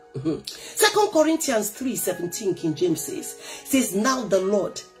 2 Corinthians 3:17, King James says, now the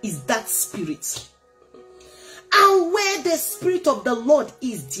Lord is that Spirit. And where the Spirit of the Lord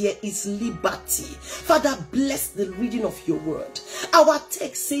is, there is liberty. Father, bless the reading of your word. Our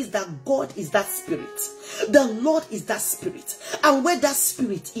text says that God is that Spirit. The Lord is that Spirit. And where that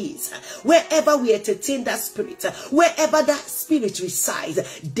Spirit is, wherever we entertain that Spirit, wherever that Spirit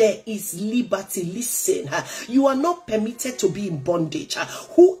resides, there is liberty. Listen, you are not permitted to be in bondage.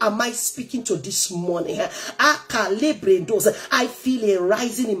 Who am I speaking to this morning? I feel a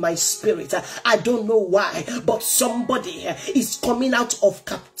rising in my spirit. I don't know why, but somebody is coming out of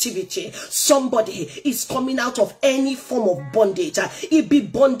captivity. Somebody is coming out of any form of bondage. It be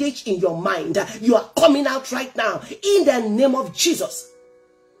bondage in your mind. You are coming out right now in the name of Jesus.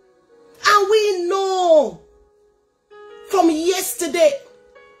 And we know from yesterday,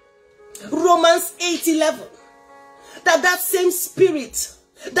 Romans 8:11, that same Spirit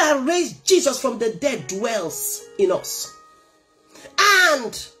that raised Jesus from the dead dwells in us.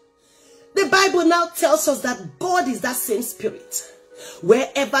 And the Bible now tells us that God is that same Spirit.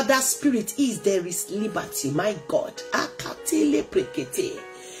 Wherever that Spirit is, there is liberty. My God.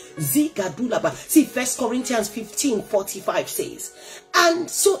 See, 1 Corinthians 15:45 says, and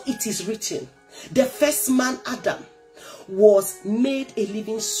so it is written, the first man Adam was made a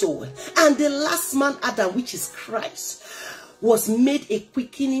living soul, and the last man Adam, which is Christ, was made a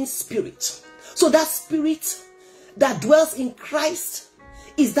quickening spirit. So that Spirit that dwells in Christ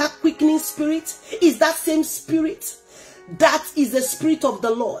is that quickening Spirit, is that same Spirit. That is the Spirit of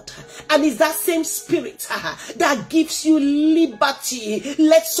the Lord, and is that same Spirit that gives you liberty.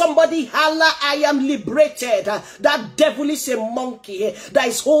 Let somebody holler, I am liberated. That devil is a monkey that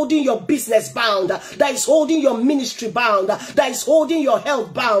is holding your business bound, that is holding your ministry bound, that is holding your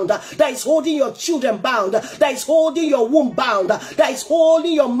health bound, that is holding your children bound, that is holding your womb bound, that is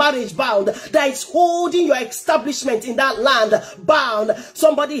holding your marriage bound, that is holding your establishment in that land bound.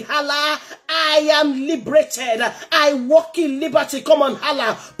 Somebody holler, I am liberated. I walk in liberty. Come on,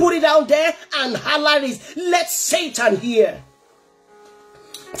 holla. Put it down there and holla is. Let Satan hear.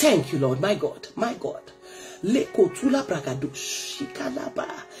 Thank you, Lord. My God. My God.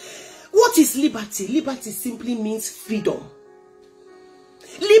 What is liberty? Liberty simply means freedom.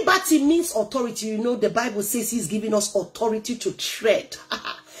 Liberty means authority. You know, the Bible says he's giving us authority to tread.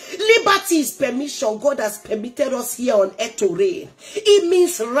 Liberty is permission. God has permitted us here on earth to reign. It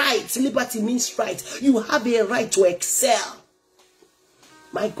means right. Liberty means right. You have a right to excel.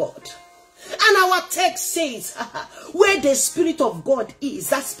 My God. And our text says, where the Spirit of God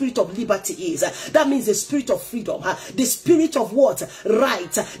is, that Spirit of liberty is. That means the Spirit of freedom. The Spirit of what?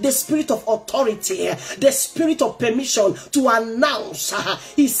 Right. The Spirit of authority. The Spirit of permission to announce.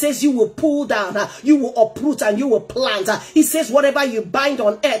 He says you will pull down, you will uproot, and you will plant. He says whatever you bind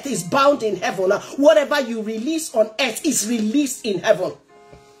on earth is bound in heaven. Whatever you release on earth is released in heaven.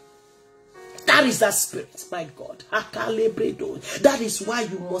 That is that Spirit, my God. That is why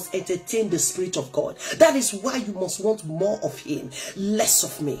you must entertain the Spirit of God. That is why you must want more of Him, less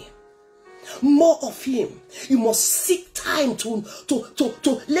of me. More of Him. You must seek time to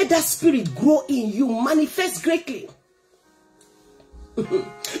let that Spirit grow in you, manifest greatly.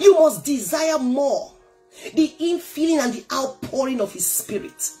 You must desire more, the infilling and the outpouring of His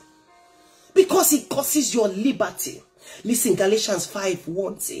Spirit, because it causes your liberty. Listen, Galatians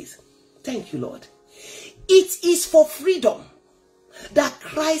 5:1 says, thank you, Lord. It is for freedom that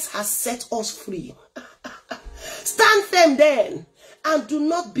Christ has set us free. Stand firm then, and do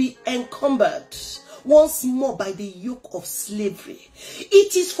not be encumbered once more by the yoke of slavery.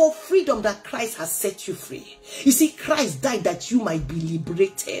 It is for freedom that Christ has set you free. You see, Christ died that you might be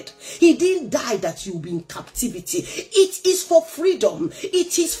liberated. He didn't die that you will be in captivity. It is for freedom.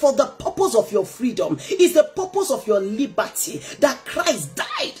 It is for the purpose of your freedom. It's the purpose of your liberty that Christ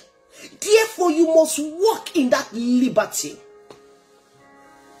died. Therefore, you must walk in that liberty.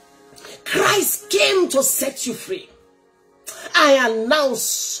 Christ came to set you free. I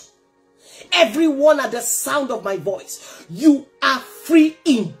announce everyone at the sound of my voice, you are free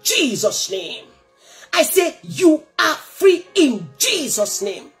in Jesus' name. I say you are free in Jesus'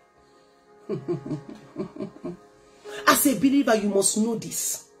 name. As a believer, you must know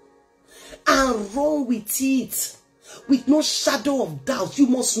this and run with it with no shadow of doubt. You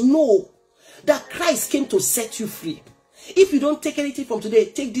must know that Christ came to set you free. If you don't take anything from today,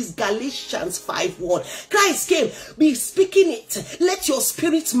 take this Galatians 5:1. Christ came, be speaking it. Let your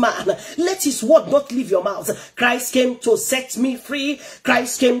spirit man, let his word not leave your mouth. Christ came to set me free.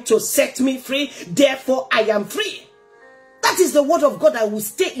 Christ came to set me free. Therefore, I am free. That is the word of God that will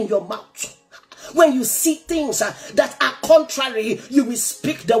stay in your mouth. When you see things that are contrary, you will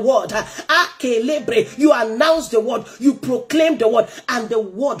speak the word. You announce the word, you proclaim the word, and the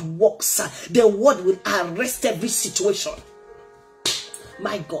word works. The word will arrest every situation.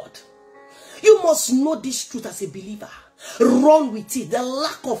 My God, you must know this truth as a believer. Run with it. The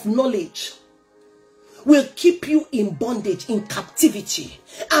lack of knowledge will keep you in bondage, in captivity.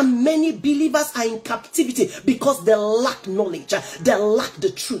 And many believers are in captivity because they lack knowledge. They lack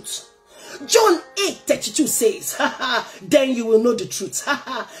the truth. John 8:32 says, then you will know the truth.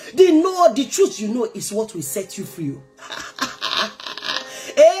 The truth you know is what will set you free.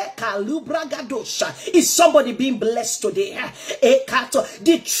 Is somebody being blessed today?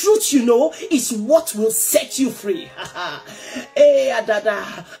 The truth you know is what will set you free.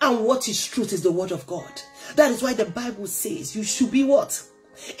 And what is truth is the word of God. That is why the Bible says you should be what?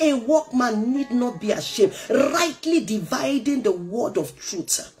 A workman need not be ashamed, rightly dividing the word of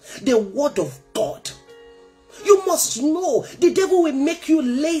truth, the word of God. You must know the devil will make you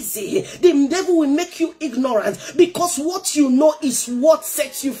lazy. The devil will make you ignorant, because what you know is what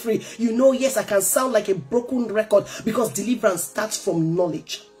sets you free. You know, yes, I can sound like a broken record because deliverance starts from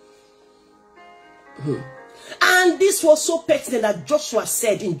knowledge. And this was so pertinent that Joshua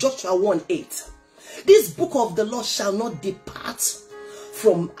said in Joshua 1:8, this book of the law shall not depart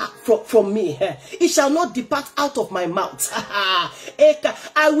from me. It shall not depart out of my mouth.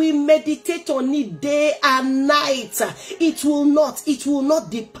 I will meditate on it day and night. It will not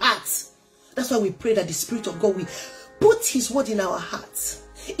depart. That's why we pray that the Spirit of God will put his word in our hearts.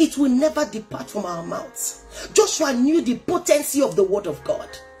 It will never depart from our mouths. Joshua knew the potency of the word of God.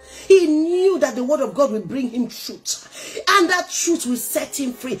 He knew that the word of God will bring him truth, and that truth will set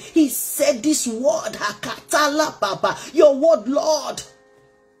him free. He said this word, your word, Lord.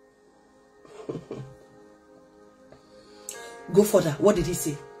 Go further. What did he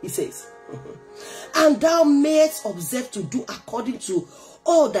say? He says, and thou mayest observe to do according to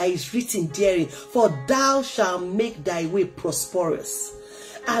all that is written therein, for thou shalt make thy way prosperous,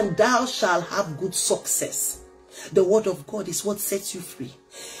 and thou shalt have good success. The word of God is what sets you free.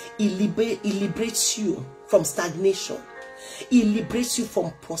 It liberates you from stagnation. It liberates you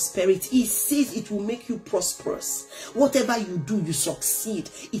from prosperity. It says it will make you prosperous. Whatever you do, you succeed.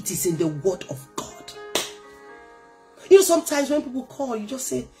 It is in the word of God. You know, sometimes when people call, you just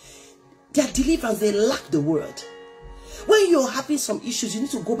say, their deliverance, they lack the word. When you're having some issues, you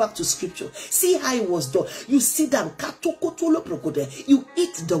need to go back to scripture. See how it was done. You sit down. You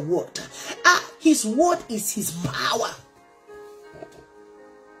eat the word. His word is his power.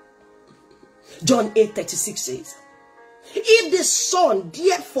 John 8:36 says, if the Son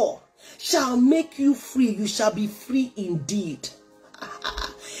therefore shall make you free, you shall be free indeed.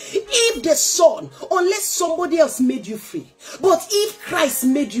 If the Son, unless somebody else made you free, but if Christ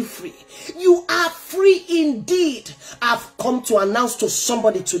made you free, you are free indeed. I've come to announce to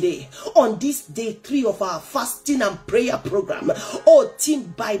somebody today, on this day 3 of our fasting and prayer program,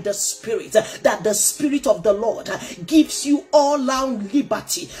 team by the Spirit, that the Spirit of the Lord gives you all round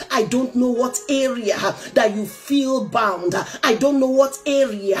liberty. I don't know what area that you feel bound. I don't know what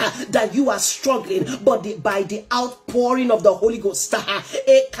area that you are struggling, but by the outpouring of the Holy Ghost, I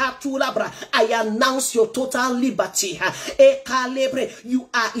announce your total liberty. You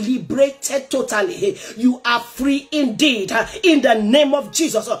are liberated liberated totally. You are free indeed. In the name of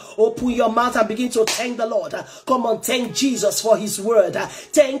Jesus, open your mouth and begin to thank the Lord. Come on, thank Jesus for his word.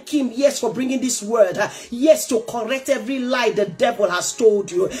 Thank him, yes, for bringing this word. Yes, to correct every lie the devil has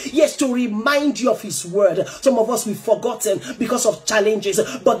told you. Yes, to remind you of his word. Some of us, we've forgotten because of challenges,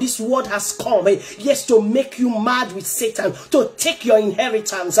 but this word has come, yes, to make you mad with Satan, to take your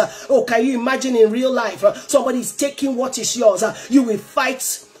inheritance. Oh, can you imagine in real life, somebody is taking what is yours? You will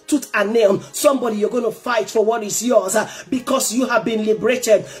fight tooth and nail. Somebody, you're going to fight for what is yours, because you have been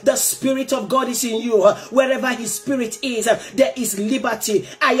liberated. The Spirit of God is in you. Wherever his Spirit is, there is liberty.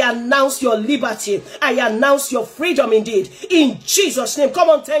 I announce your liberty. I announce your freedom indeed. In Jesus' name. Come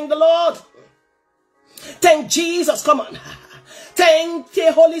on, thank the Lord. Thank Jesus. Come on. Thank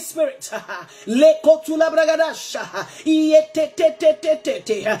the Holy Spirit. Lekotula bragadasha.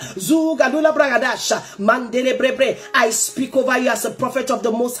 Zugadula bragadasha. Mandele brebre. I speak over you as a prophet of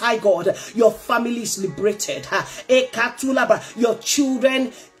the Most High God. Your family is liberated. Your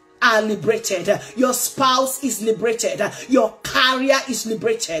children are liberated. Your spouse is liberated. Your career is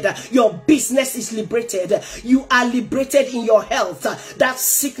liberated. Your business is liberated. You are liberated in your health. That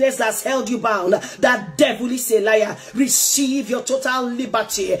sickness that's held you bound, that devil is a liar. Receive your total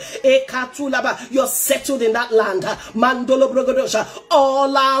liberty. You're settled in that land. Mandolo brogodosha.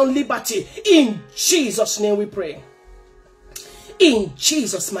 All our liberty. In Jesus' name we pray. In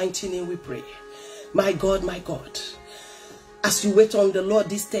Jesus' mighty name we pray. My God, my God. As you wait on the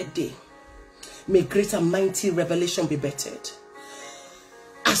Lord this third day, may great and mighty revelation be bettered.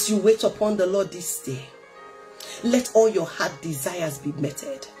 As you wait upon the Lord this day, let all your heart desires be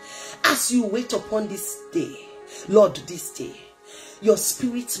metted. As you wait upon this day, Lord, this day, your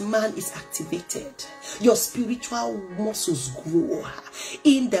spirit man is activated. Your spiritual muscles grow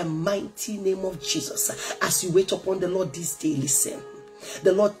in the mighty name of Jesus. As you wait upon the Lord this day, listen.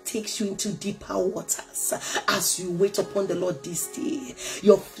 The Lord takes you into deeper waters. As you wait upon the Lord this day,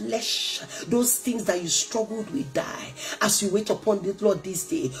 your flesh, those things that you struggled with, die. As you wait upon the Lord this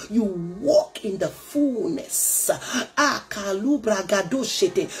day, you walk in the fullness.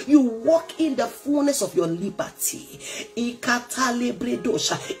 You walk in the fullness of your liberty.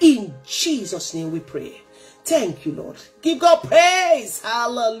 In Jesus' name we pray. Thank you, Lord. Give God praise.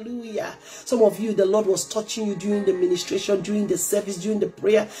 Hallelujah. Some of you, the Lord was touching you during the ministration, during the service, during the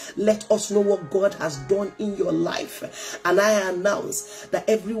prayer. Let us know what God has done in your life. And I announce that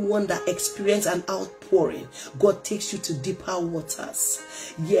everyone that experienced an outpouring, God takes you to deeper waters.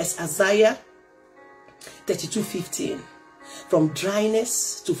 Yes, Isaiah 32:15. From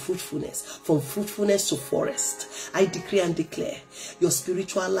dryness to fruitfulness, from fruitfulness to forest. I decree and declare your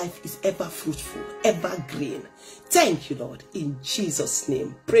spiritual life is ever fruitful, ever green. Thank you, Lord, in Jesus'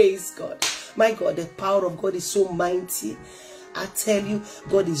 name. Praise God. My God, the power of God is so mighty. I tell you,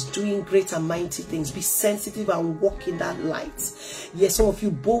 God is doing great and mighty things. Be sensitive and walk in that light. Yes, some of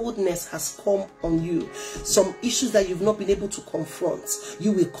you, boldness has come on you. Some issues that you've not been able to confront,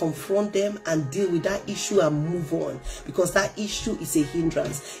 you will confront them and deal with that issue and move on. Because that issue is a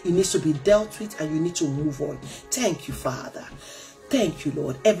hindrance. It needs to be dealt with and you need to move on. Thank you, Father. Thank you,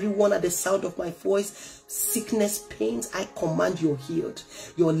 Lord. Everyone at the sound of my voice, sickness, pains, I command you're healed.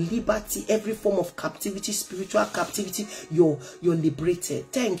 Your liberty, every form of captivity, spiritual captivity, you're liberated.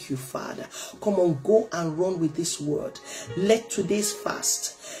 Thank you, Father. Come on, go and run with this word. Let today's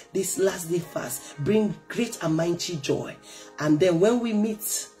fast, this last day fast, bring great and mighty joy. And then when we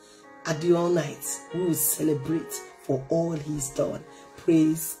meet at the all night, we will celebrate for all he's done.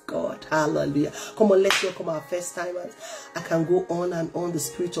 Praise God. Hallelujah. Come on, let's welcome our first timers. I can go on and on. The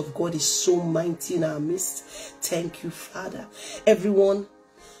Spirit of God is so mighty in our midst. Thank you, Father. Everyone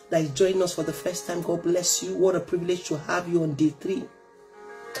that is joining us for the first time, God bless you. What a privilege to have you on day 3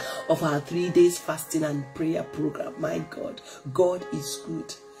 of our 3 days fasting and prayer program. My God, God is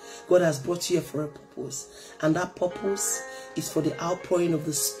good. God has brought you here for a purpose, and that purpose is for the outpouring of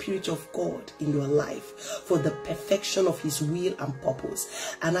the Spirit of God in your life, for the perfection of his will and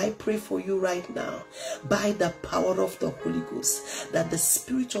purpose. And I pray for you right now, by the power of the Holy Ghost, that the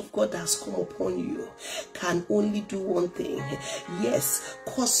Spirit of God that has come upon you can only do one thing. Yes,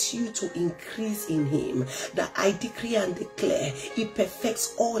 cause you to increase in him. That I decree and declare he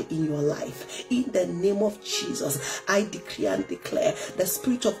perfects all in your life. In the name of Jesus, I decree and declare the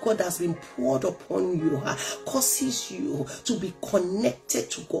Spirit of God that has been poured upon you causes you to be connected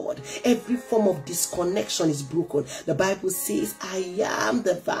to God. Every form of disconnection is broken. The Bible says, I am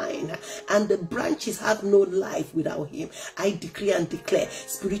the vine, and the branches have no life without him. I decree and declare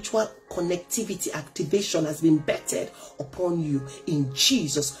spiritual connectivity, activation has been bettered upon you. In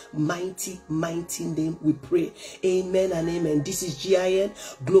Jesus' mighty name we pray. Amen and amen. This is GIN,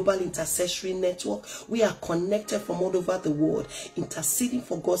 Global Intercessory Network. We are connected from all over the world, interceding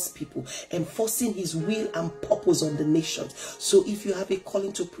for God's people, enforcing his will and purpose on the nations. So if you have a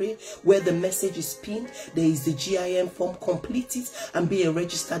calling to pray, where the message is pinned, there is the GIN form. Complete it and be a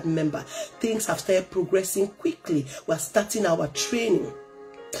registered member. Things have started progressing quickly. We're starting our training.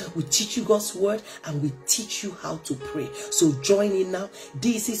 We teach you God's word and we teach you how to pray. So join in now.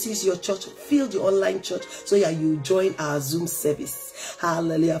 This is your church. Fill the online church so yeah, you join our Zoom service.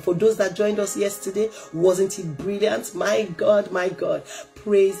 Hallelujah. For those that joined us yesterday, wasn't it brilliant? My God, my God.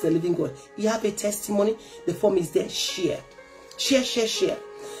 Praise the living God. You have a testimony. The form is there. Share. Share.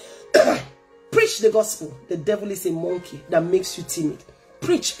 Preach the gospel. The devil is a monkey that makes you timid.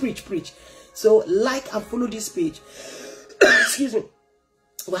 Preach. So like and follow this page. Excuse me.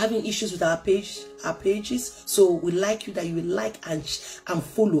 We're having issues with our pages, so we like you that you will like and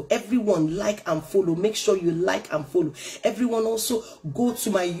follow. Everyone like and follow. Make sure you like and follow. Everyone also go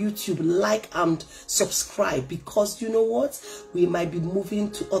to my YouTube, like and subscribe, because you know what, we might be moving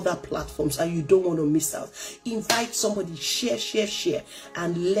to other platforms and you don't want to miss out. Invite somebody, share,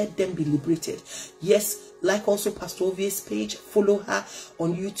 and let them be liberated. Yes. Like also Pastor Ovie's page, follow her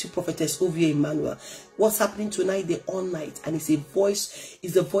on YouTube, Prophetess Ovie Emmanuel. What's happening tonight? The all night, and it's the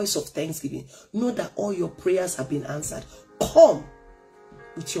voice of thanksgiving. Know that all your prayers have been answered. Come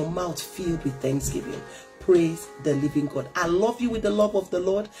with your mouth filled with thanksgiving. Praise the living God. I love you with the love of the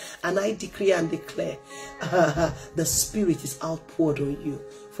Lord, and I decree and declare the Spirit is outpoured on you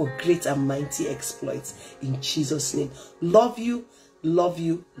for great and mighty exploits in Jesus' name. Love you.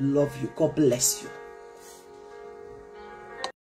 God bless you.